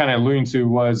kind of alluding to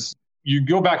was you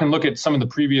go back and look at some of the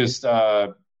previous,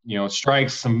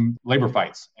 strikes, some labor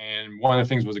fights. And one of the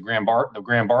things was the grand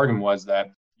bargain was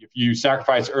that if you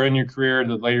sacrifice early in your career,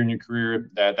 the later in your career,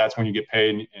 that's when you get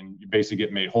paid and you basically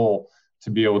get made whole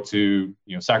to be able to,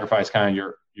 sacrifice kind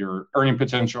of your earning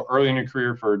potential early in your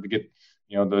career to get,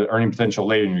 the earning potential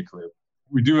later in your career.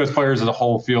 We do, as players as a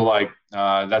whole, feel like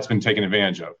that's been taken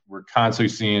advantage of. We're constantly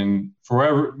seeing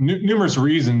numerous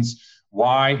reasons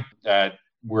why that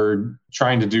we're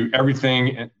trying to do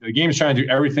everything. The game is trying to do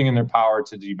everything in their power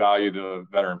to devalue the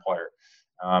veteran player.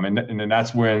 And then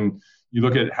that's when you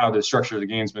look at how the structure of the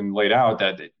game's been laid out,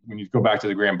 that when you go back to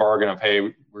the grand bargain of, hey,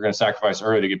 we're going to sacrifice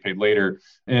early to get paid later.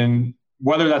 And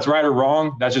whether that's right or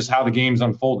wrong, that's just how the game's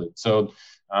unfolded. So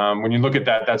when you look at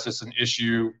that, that's just an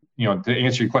issue. To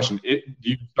answer your question, do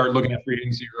you start looking at free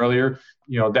agency earlier?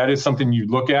 That is something you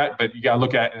look at, but you got to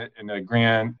look at it in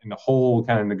the whole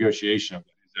kind of negotiation of it.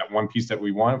 Is that one piece that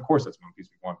we want? Of course, that's one piece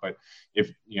we want. But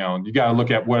if, you got to look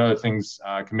at what other things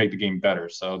can make the game better.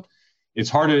 So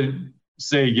it's hard to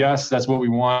say, yes, that's what we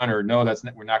want, or no,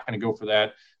 we're not going to go for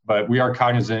that. But we are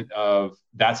cognizant of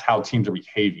that's how teams are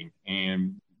behaving.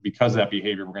 And because of that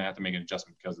behavior, we're going to have to make an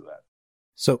adjustment because of that.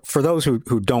 So for those who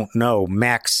don't know,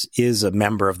 Max is a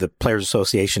member of the Players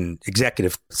Association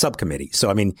Executive Subcommittee.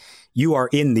 So, I mean, you are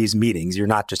in these meetings. You're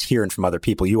not just hearing from other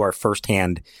people. You are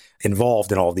firsthand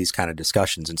involved in all of these kind of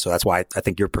discussions. And so that's why I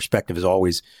think your perspective is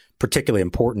always particularly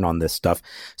important on this stuff.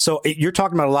 So you're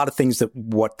talking about a lot of things that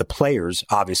what the players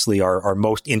obviously are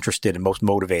most interested and most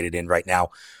motivated in right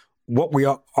now. What we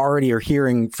already are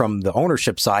hearing from the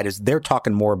ownership side is they're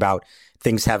talking more about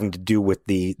things having to do with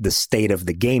the state of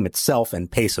the game itself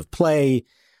and pace of play,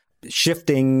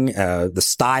 shifting, the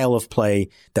style of play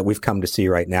that we've come to see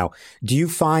right now. Do you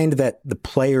find that the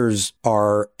players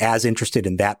are as interested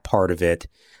in that part of it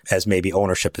as maybe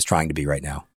ownership is trying to be right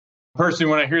now?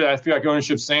 Personally, when I hear that, I feel like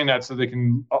ownership's saying that so they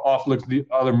can offlook the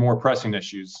other more pressing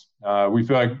issues. We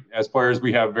feel like as players,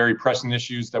 we have very pressing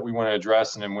issues that we want to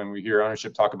address. And then when we hear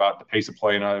ownership talk about the pace of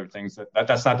play and other things,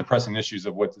 that's not the pressing issues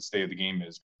of what the state of the game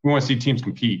is. We want to see teams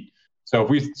compete. So if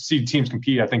we see teams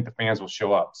compete, I think the fans will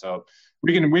show up. So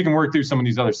we can work through some of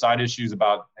these other side issues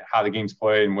about how the game's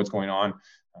played and what's going on.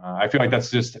 I feel like that's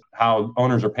just how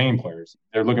owners are paying players.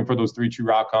 They're looking for those 3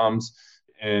 true outcomes.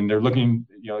 And they're looking,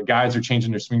 guys are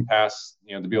changing their swing pass,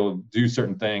 to be able to do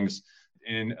certain things.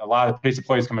 And a lot of the pace of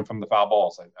play is coming from the foul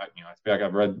balls. I feel like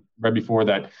I've read before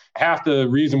that half the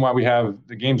reason why we have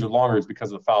the games are longer is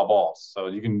because of the foul balls. So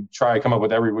you can try to come up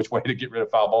with every which way to get rid of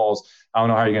foul balls. I don't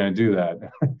know how you're going to do that.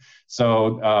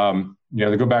 So,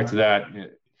 to go back to that,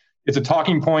 it's a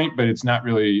talking point, but it's not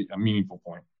really a meaningful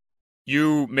point.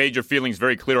 You made your feelings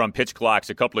very clear on pitch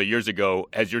clocks a couple of years ago.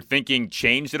 Has your thinking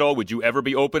changed at all? Would you ever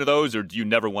be open to those, or do you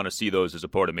never want to see those as a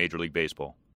part of Major League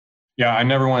Baseball? Yeah, I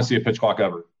never want to see a pitch clock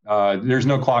ever. There's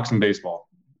no clocks in baseball,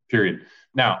 period.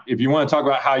 Now, if you want to talk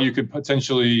about how you could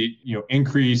potentially,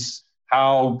 increase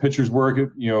how pitchers work,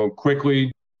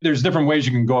 quickly, there's different ways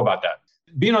you can go about that.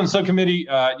 Being on the subcommittee,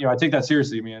 I take that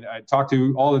seriously. I mean, I talk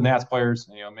to all the Nats players,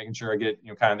 making sure I get,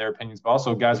 kind of their opinions, but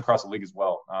also guys across the league as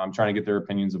well. I'm trying to get their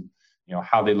opinions of,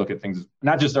 how they look at things,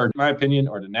 not just my opinion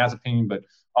or the Nats opinion, but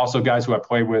also guys who I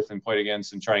played with and played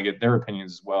against and trying to get their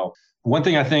opinions as well. One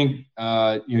thing I think,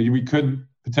 we could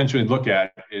potentially look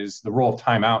at is the role of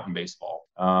timeout in baseball.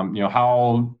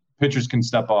 How pitchers can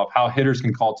step up, how hitters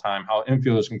can call time, how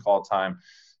infielders can call time.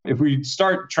 If we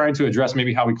start trying to address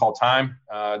maybe how we call time,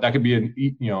 that could be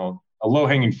a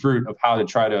low-hanging fruit of how to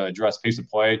try to address pace of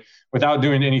play without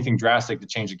doing anything drastic to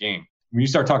change the game. When you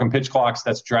start talking pitch clocks,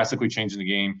 that's drastically changing the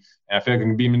game, and I feel like it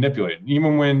can be manipulated.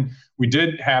 Even when we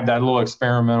did have that little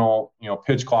experimental,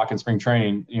 pitch clock in spring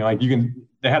training,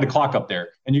 they had the clock up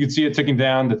there, and you could see it ticking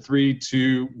down to 3,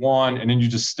 2, 1, and then you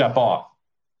just step off.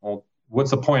 Well,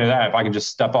 what's the point of that if I can just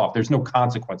step off? There's no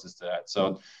consequences to that,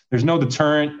 so there's no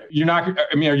deterrent.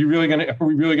 Are we really going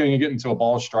to get into a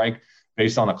ball strike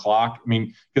based on a clock?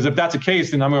 Because if that's the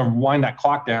case, then I'm going to wind that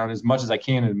clock down as much as I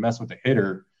can and mess with the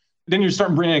hitter. Then you're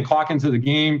starting bringing a clock into the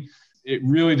game. It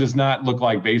really does not look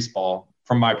like baseball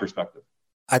from my perspective.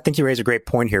 I think you raise a great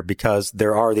point here because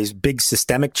there are these big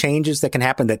systemic changes that can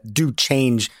happen that do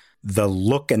change the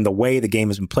look and the way the game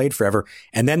has been played forever.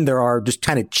 And then there are just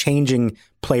kind of changing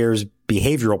players'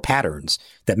 behavioral patterns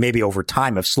that maybe over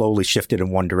time have slowly shifted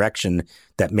in one direction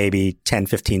that maybe 10,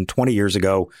 15, 20 years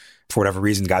ago, for whatever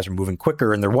reason, guys were moving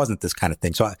quicker and there wasn't this kind of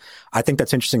thing. So I think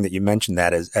that's interesting that you mentioned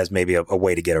that as maybe a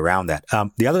way to get around that.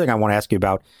 The other thing I want to ask you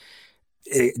about,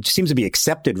 it seems to be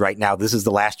accepted right now. This is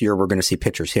the last year we're going to see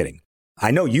pitchers hitting.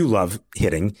 I know you love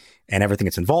hitting and everything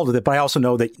that's involved with it, but I also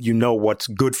know that you know what's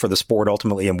good for the sport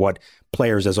ultimately and what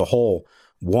players as a whole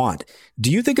want.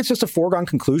 Do you think it's just a foregone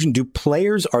conclusion? Do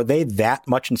players, are they that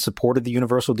much in support of the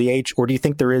universal DH, or do you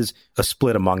think there is a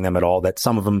split among them at all that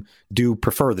some of them do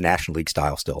prefer the National League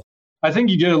style still? I think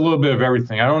you get a little bit of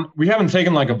everything. We haven't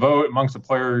taken like a vote amongst the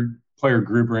player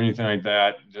group or anything like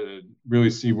that to really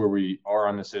see where we are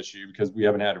on this issue because we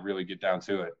haven't had to really get down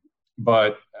to it.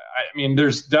 But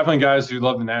there's definitely guys who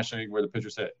love the National League where the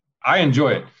pitchers hit. I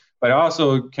enjoy it, but I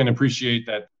also can appreciate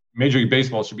that Major League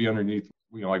Baseball should be underneath,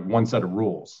 like one set of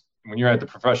rules. When you're at the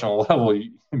professional level,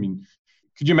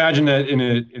 could you imagine that in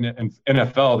an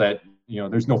NFL that,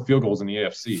 there's no field goals in the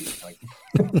AFC? Like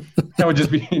that would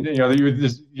just be,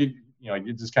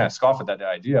 you just kind of scoff at that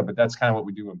idea, but that's kind of what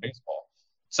we do in baseball.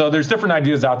 So there's different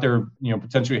ideas out there,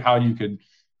 potentially how you could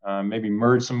maybe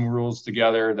merge some rules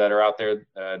together that are out there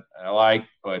that I like,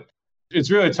 but it's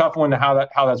really a tough one to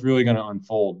how that's really going to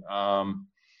unfold.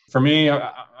 For me,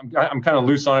 I'm kind of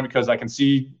loose on it because I can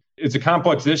see it's a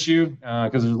complex issue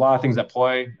because there's a lot of things at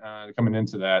play coming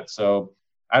into that. So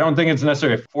I don't think it's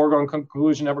necessarily a foregone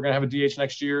conclusion that we're going to have a DH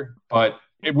next year, but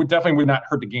it would not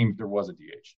hurt the game if there was a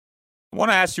DH. I want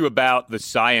to ask you about the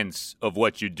science of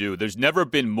what you do. There's never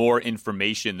been more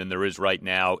information than there is right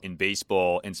now in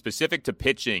baseball, and specific to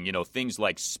pitching, things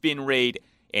like spin rate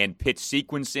and pitch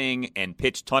sequencing and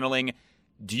pitch tunneling.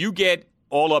 Do you get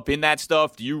all up in that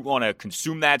stuff? Do you want to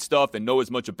consume that stuff and know as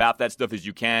much about that stuff as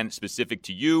you can specific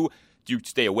to you? Do you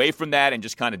stay away from that and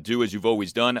just kind of do as you've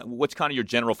always done? What's kind of your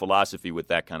general philosophy with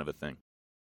that kind of a thing?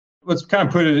 Let's kind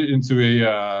of put it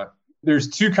into there's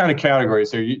two kind of categories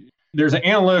here. There's an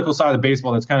analytical side of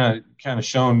baseball that's kind of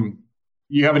shown.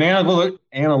 You have an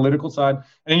analytical side, and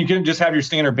then you can just have your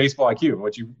standard baseball IQ,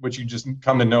 what you just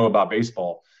come to know about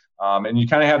baseball. And you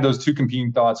kind of have those two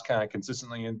competing thoughts kind of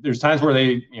consistently. And there's times where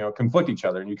they, conflict each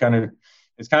other. And it's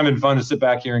kind of been fun to sit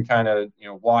back here and kind of,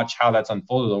 watch how that's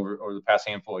unfolded over the past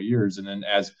handful of years. And then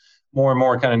as more and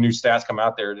more kind of new stats come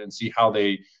out there and see how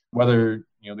whether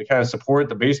they kind of support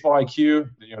the baseball IQ,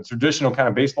 traditional kind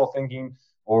of baseball thinking,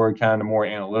 or kind of the more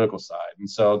analytical side. And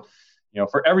so,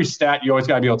 for every stat, you always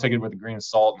got to be able to take it with a grain of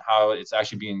salt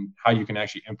and how you can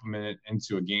actually implement it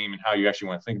into a game and how you actually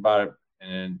want to think about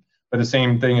it. But the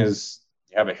same thing is,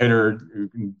 you have a hitter who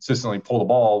can consistently pull the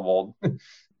ball. Well,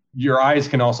 your eyes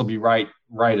can also be right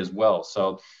as well.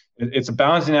 So it's a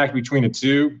balancing act between the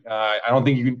two. I don't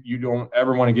think you don't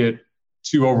ever want to get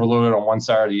too overloaded on one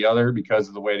side or the other, because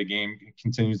of the way the game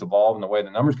continues to evolve and the way the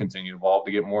numbers continue to evolve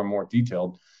to get more and more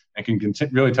detailed and can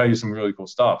really tell you some really cool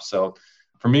stuff. So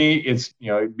for me, it's,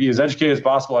 be as educated as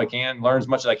possible I can, learn as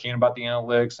much as I can about the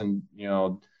analytics. And,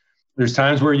 there's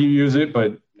times where you use it,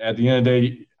 but at the end of the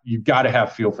day, you've got to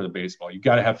have feel for the baseball. You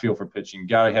got to have feel for pitching. You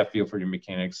got to have feel for your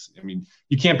mechanics. I mean,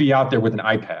 you can't be out there with an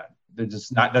iPad.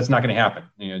 That's not going to happen.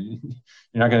 You're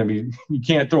not going to be, you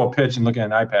can't throw a pitch and look at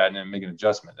an iPad and then make an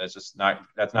adjustment.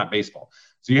 that's not baseball.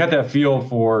 So you have to have feel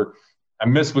for, I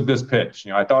missed with this pitch.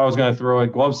 I thought I was going to throw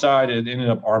it glove side. It ended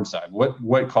up arm side.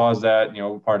 What caused that?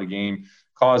 Part of the game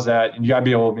caused that. And you got to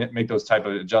be able to make those type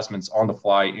of adjustments on the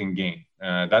fly in game.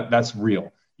 That's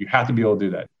real. You have to be able to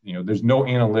do that. There's no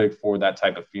analytic for that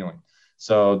type of feeling.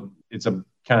 So it's a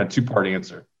kind of two-part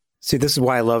answer. See, this is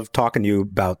why I love talking to you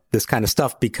about this kind of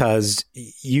stuff, because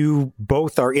you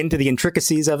both are into the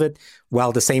intricacies of it while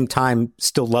at the same time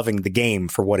still loving the game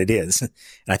for what it is. And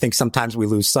I think sometimes we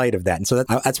lose sight of that. And so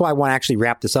that's why I want to actually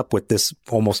wrap this up with this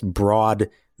almost broad,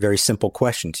 very simple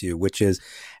question to you, which is,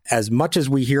 as much as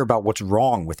we hear about what's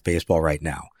wrong with baseball right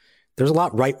now, there's a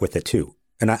lot right with it too.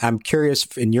 And I'm curious,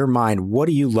 in your mind, what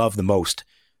do you love the most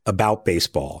about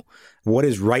baseball? What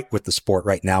is right with the sport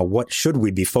right now? What should we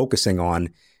be focusing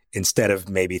on instead of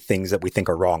maybe things that we think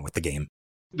are wrong with the game?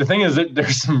 The thing is that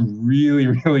there's some really,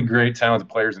 really great talented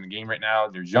players in the game right now.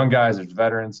 There's young guys, there's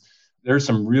veterans. There's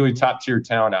some really top tier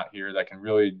talent out here that can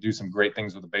really do some great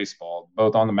things with the baseball,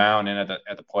 both on the mound and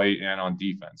at the plate and on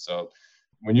defense. So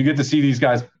when you get to see these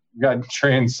guys, we got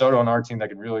Trey and Soto on our team that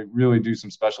can really, really do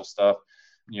some special stuff.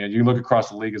 You look across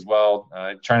the league as well,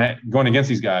 going against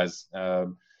these guys,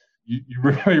 you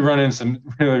really run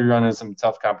into some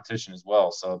tough competition as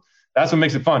well. So that's what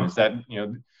makes it fun, is that,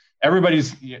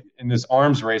 everybody's in this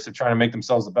arms race of trying to make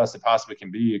themselves the best they possibly can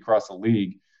be across the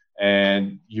league.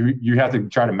 And you have to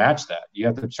try to match that. You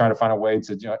have to try to find a way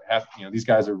to have, these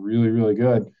guys are really, really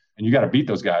good, and you got to beat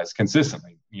those guys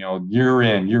consistently, year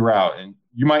in, year out. And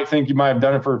you might think you might have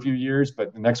done it for a few years,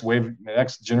 but the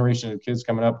next generation of kids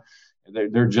coming up,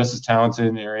 they're just as talented,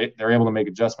 and they're able to make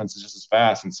adjustments just as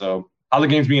fast. And so how the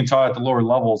game's being taught at the lower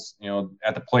levels,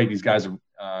 at the plate, these guys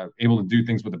are able to do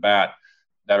things with the bat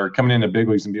that are coming into big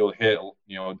leagues and be able to hit,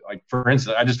 like, for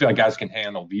instance, I just feel like guys can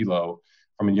handle velo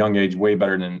from a young age way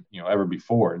better than, ever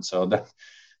before. And so that,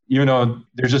 even though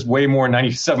there's just way more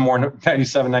 97,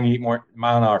 98 more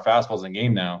mile an hour fastballs in the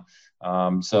game now.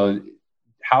 So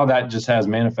how that just has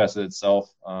manifested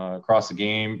itself across the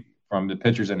game from the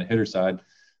pitchers and the hitter side,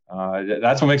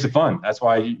 that's what makes it fun. That's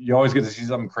why you always get to see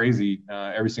something crazy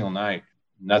every single night.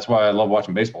 And that's why I love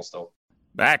watching baseball still.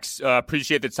 Max,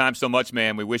 appreciate the time so much,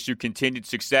 man. We wish you continued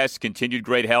success, continued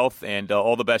great health, and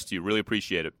all the best to you. Really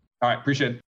appreciate it. All right,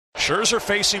 appreciate it. Scherzer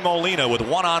facing Molina with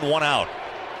 1 on, 1 out.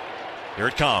 Here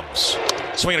it comes.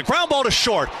 Swinging a ground ball to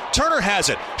short. Turner has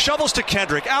it. Shovels to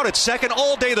Kendrick. Out at second.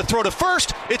 All day the throw to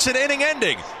first. It's an inning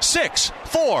ending. 6,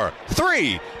 4,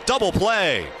 3. Double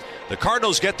play. The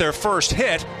Cardinals get their first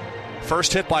hit.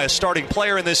 First hit by a starting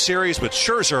player in this series, but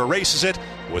Scherzer erases it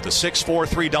with a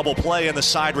 6-4-3 double play and the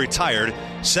side retired,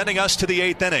 sending us to the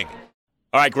 8th inning.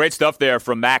 All right, great stuff there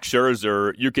from Max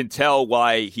Scherzer. You can tell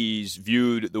why he's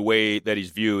viewed the way that he's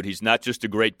viewed. He's not just a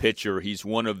great pitcher. He's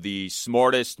one of the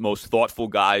smartest, most thoughtful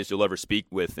guys you'll ever speak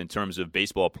with in terms of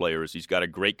baseball players. He's got a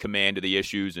great command of the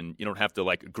issues, and you don't have to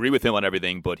agree with him on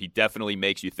everything, but he definitely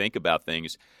makes you think about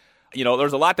things.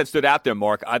 There's a lot that stood out there,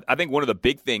 Mark. I think one of the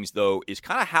big things, though, is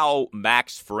kind of how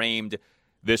Max framed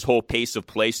this whole pace of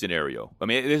play scenario. I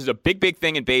mean, this is a big, big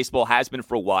thing in baseball, has been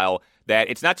for a while, that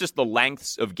it's not just the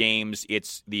lengths of games,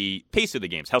 it's the pace of the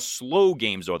games, how slow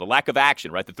games are, the lack of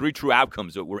action, right? The 3 true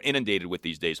outcomes that we're inundated with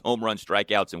these days, home runs,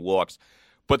 strikeouts, and walks.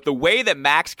 But the way that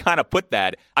Max kind of put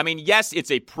that, I mean, yes,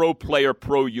 it's a pro-player,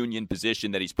 pro-union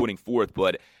position that he's putting forth,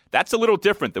 but that's a little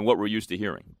different than what we're used to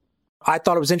hearing. I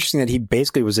thought it was interesting that he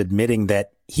basically was admitting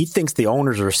that he thinks the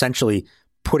owners are essentially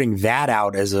putting that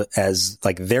out as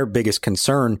like their biggest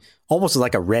concern, almost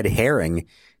like a red herring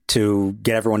to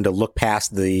get everyone to look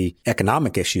past the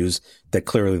economic issues that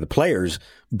clearly the players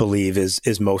believe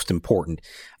is most important.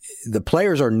 The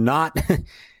players are not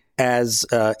as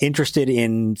interested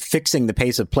in fixing the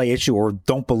pace of play issue, or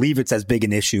don't believe it's as big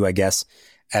an issue, I guess,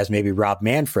 as maybe Rob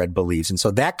Manfred believes. And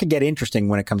so that could get interesting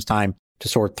when it comes time to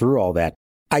sort through all that.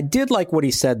 I did like what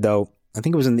he said, though. I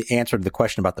think it was in the answer to the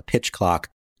question about the pitch clock,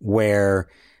 where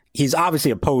he's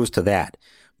obviously opposed to that.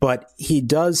 But he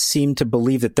does seem to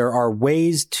believe that there are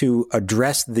ways to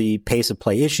address the pace of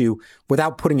play issue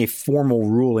without putting a formal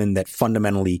rule in that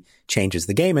fundamentally changes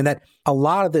the game. And that a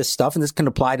lot of this stuff, and this can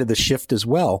apply to the shift as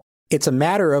well, it's a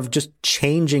matter of just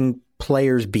changing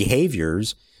players'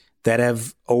 behaviors that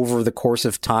have, over the course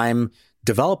of time,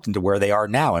 developed into where they are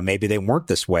now. And maybe they weren't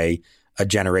this way a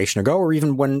generation ago, or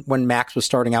even when Max was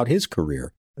starting out his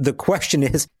career. The question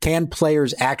is, can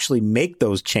players actually make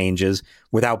those changes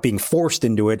without being forced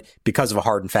into it because of a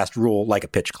hard and fast rule like a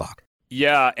pitch clock?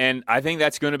 Yeah, and I think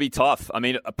that's going to be tough. I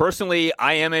mean, personally,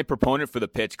 I am a proponent for the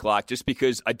pitch clock just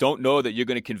because I don't know that you're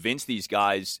going to convince these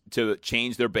guys to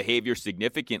change their behavior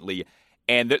significantly.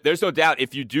 And there's no doubt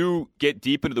if you do get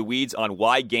deep into the weeds on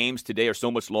why games today are so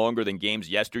much longer than games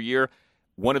yesteryear,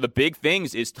 one of the big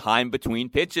things is time between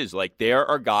pitches. Like, there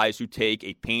are guys who take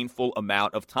a painful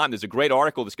amount of time. There's a great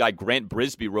article this guy Grant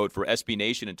Brisbee wrote for SB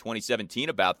Nation in 2017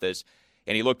 about this,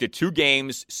 and he looked at 2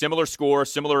 games, similar score,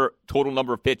 similar total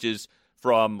number of pitches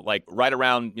from like right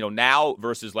around now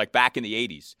versus like back in the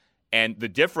 80s. And the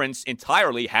difference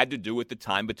entirely had to do with the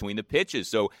time between the pitches.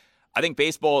 So I think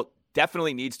baseball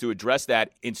definitely needs to address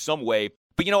that in some way.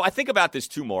 But, I think about this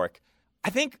too, Mark. I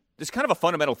think there's kind of a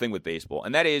fundamental thing with baseball,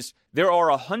 and that is there are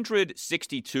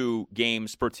 162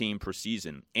 games per team per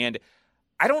season. And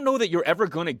I don't know that you're ever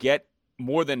going to get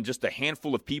more than just a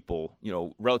handful of people,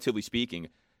 relatively speaking,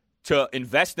 to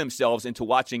invest themselves into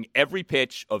watching every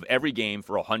pitch of every game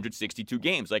for 162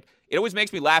 games. Like, it always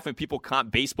makes me laugh when people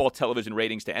comp baseball television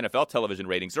ratings to NFL television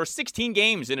ratings. There are 16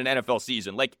 games in an NFL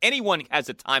season. Like, anyone has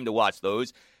the time to watch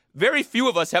those. Very few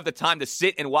of us have the time to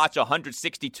sit and watch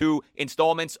 162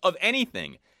 installments of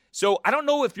anything. So I don't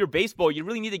know if you're baseball, you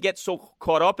really need to get so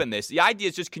caught up in this. The idea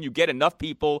is just, can you get enough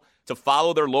people to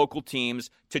follow their local teams,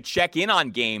 to check in on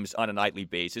games on a nightly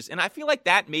basis? And I feel like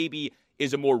that maybe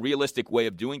is a more realistic way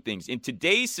of doing things. In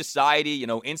today's society,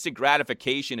 instant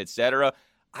gratification, et cetera,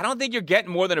 I don't think you're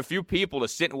getting more than a few people to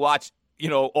sit and watch,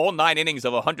 all 9 innings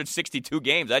of 162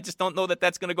 games. I just don't know that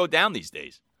that's going to go down these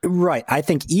days. Right. I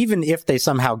think even if they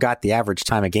somehow got the average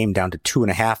time of game down to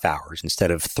 2.5 hours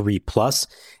instead of 3+,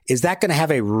 is that going to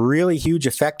have a really huge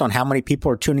effect on how many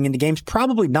people are tuning into games?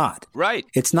 Probably not. Right.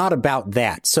 It's not about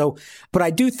that. So, but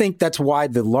I do think that's why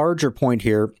the larger point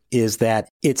here is that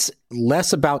it's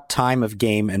less about time of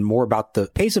game and more about the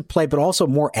pace of play, but also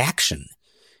more action.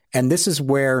 And this is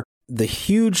where the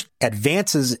huge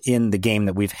advances in the game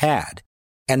that we've had,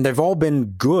 and they've all been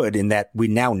good in that we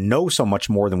now know so much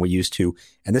more than we used to.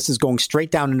 And this is going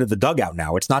straight down into the dugout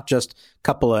now. It's not just a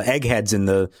couple of eggheads in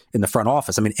the front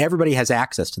office. I mean, everybody has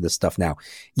access to this stuff now.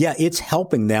 Yeah, it's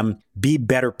helping them be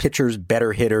better pitchers,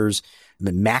 better hitters,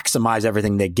 maximize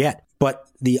everything they get. But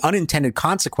the unintended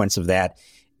consequence of that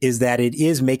is that it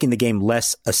is making the game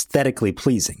less aesthetically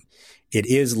pleasing. It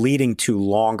is leading to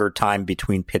longer time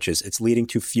between pitches. It's leading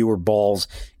to fewer balls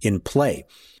in play.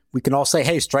 We can all say,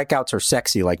 hey, strikeouts are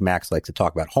sexy, like Max likes to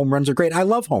talk about. Home runs are great. I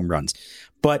love home runs.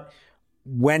 But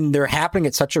when they're happening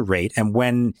at such a rate, and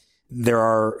when there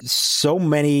are so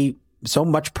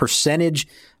much percentage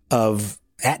of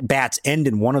at-bats end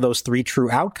in one of those 3 true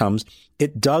outcomes,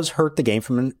 it does hurt the game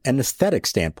from an aesthetic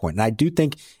standpoint. And I do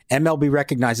think MLB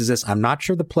recognizes this. I'm not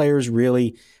sure the players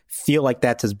really feel like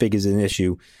that's as big as an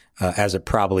issue as it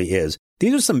probably is.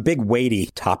 These are some big, weighty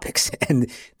topics,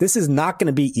 and this is not going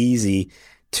to be easy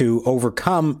to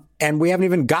overcome. And we haven't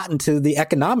even gotten to the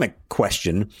economic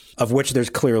question, of which there's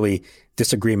clearly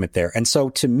disagreement there. And so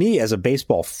to me, as a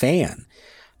baseball fan,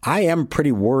 I am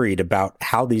pretty worried about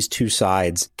how these two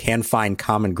sides can find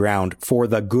common ground for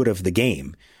the good of the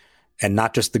game and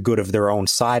not just the good of their own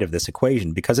side of this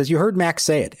equation. Because as you heard Max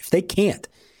say it, if they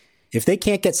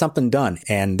can't get something done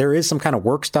and there is some kind of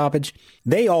work stoppage,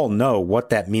 they all know what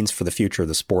that means for the future of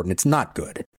the sport, and it's not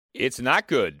good. It's not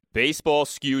good. Baseball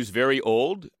skews very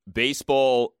old.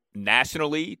 Baseball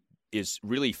nationally is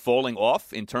really falling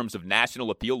off in terms of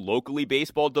national appeal. Locally,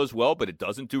 baseball does well, but it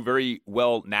doesn't do very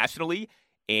well nationally.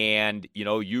 And,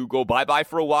 you go bye-bye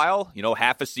for a while,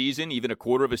 half a season, even a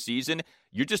quarter of a season,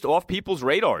 you're just off people's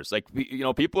radars. Like,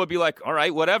 people would be like, all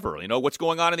right, whatever, what's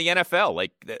going on in the NFL?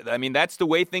 Like, I mean, that's the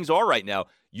way things are right now.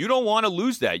 You don't want to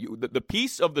lose that. The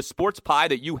piece of the sports pie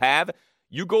that you have,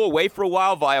 you go away for a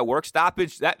while via work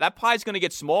stoppage, that pie is going to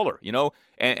get smaller, you know?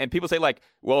 And people say, like,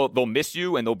 well, they'll miss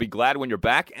you and they'll be glad when you're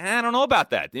back. I don't know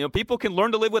about that. You know, people can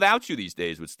learn to live without you these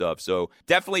days with stuff. So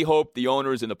definitely hope the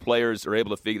owners and the players are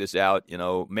able to figure this out. You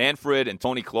know, Manfred and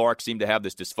Tony Clark seem to have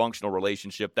this dysfunctional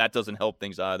relationship. That doesn't help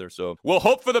things either. So we'll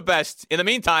hope for the best. In the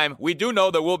meantime, we do know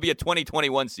there will be a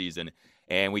 2021 season,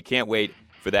 and we can't wait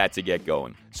for that to get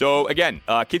going. So again,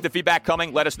 keep the feedback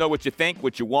coming. Let us know what you think,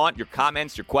 what you want, your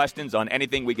comments, your questions on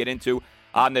anything we get into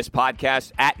on this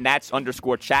podcast at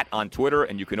Nats_chat on Twitter.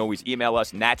 And you can always email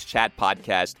us,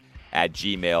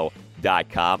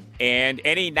 natschatpodcast@gmail.com. And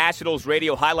any Nationals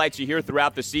radio highlights you hear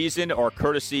throughout the season are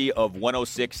courtesy of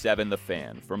 106.7 The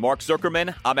Fan. For Mark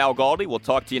Zuckerman, I'm Al Galdi. We'll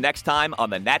talk to you next time on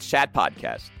the Nats Chat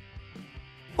Podcast.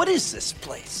 What is this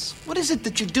place? What is it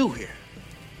that you do here?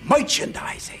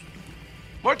 Merchandising.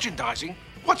 Merchandising?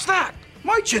 What's that?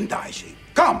 Merchandising.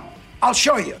 Come, I'll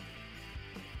show you.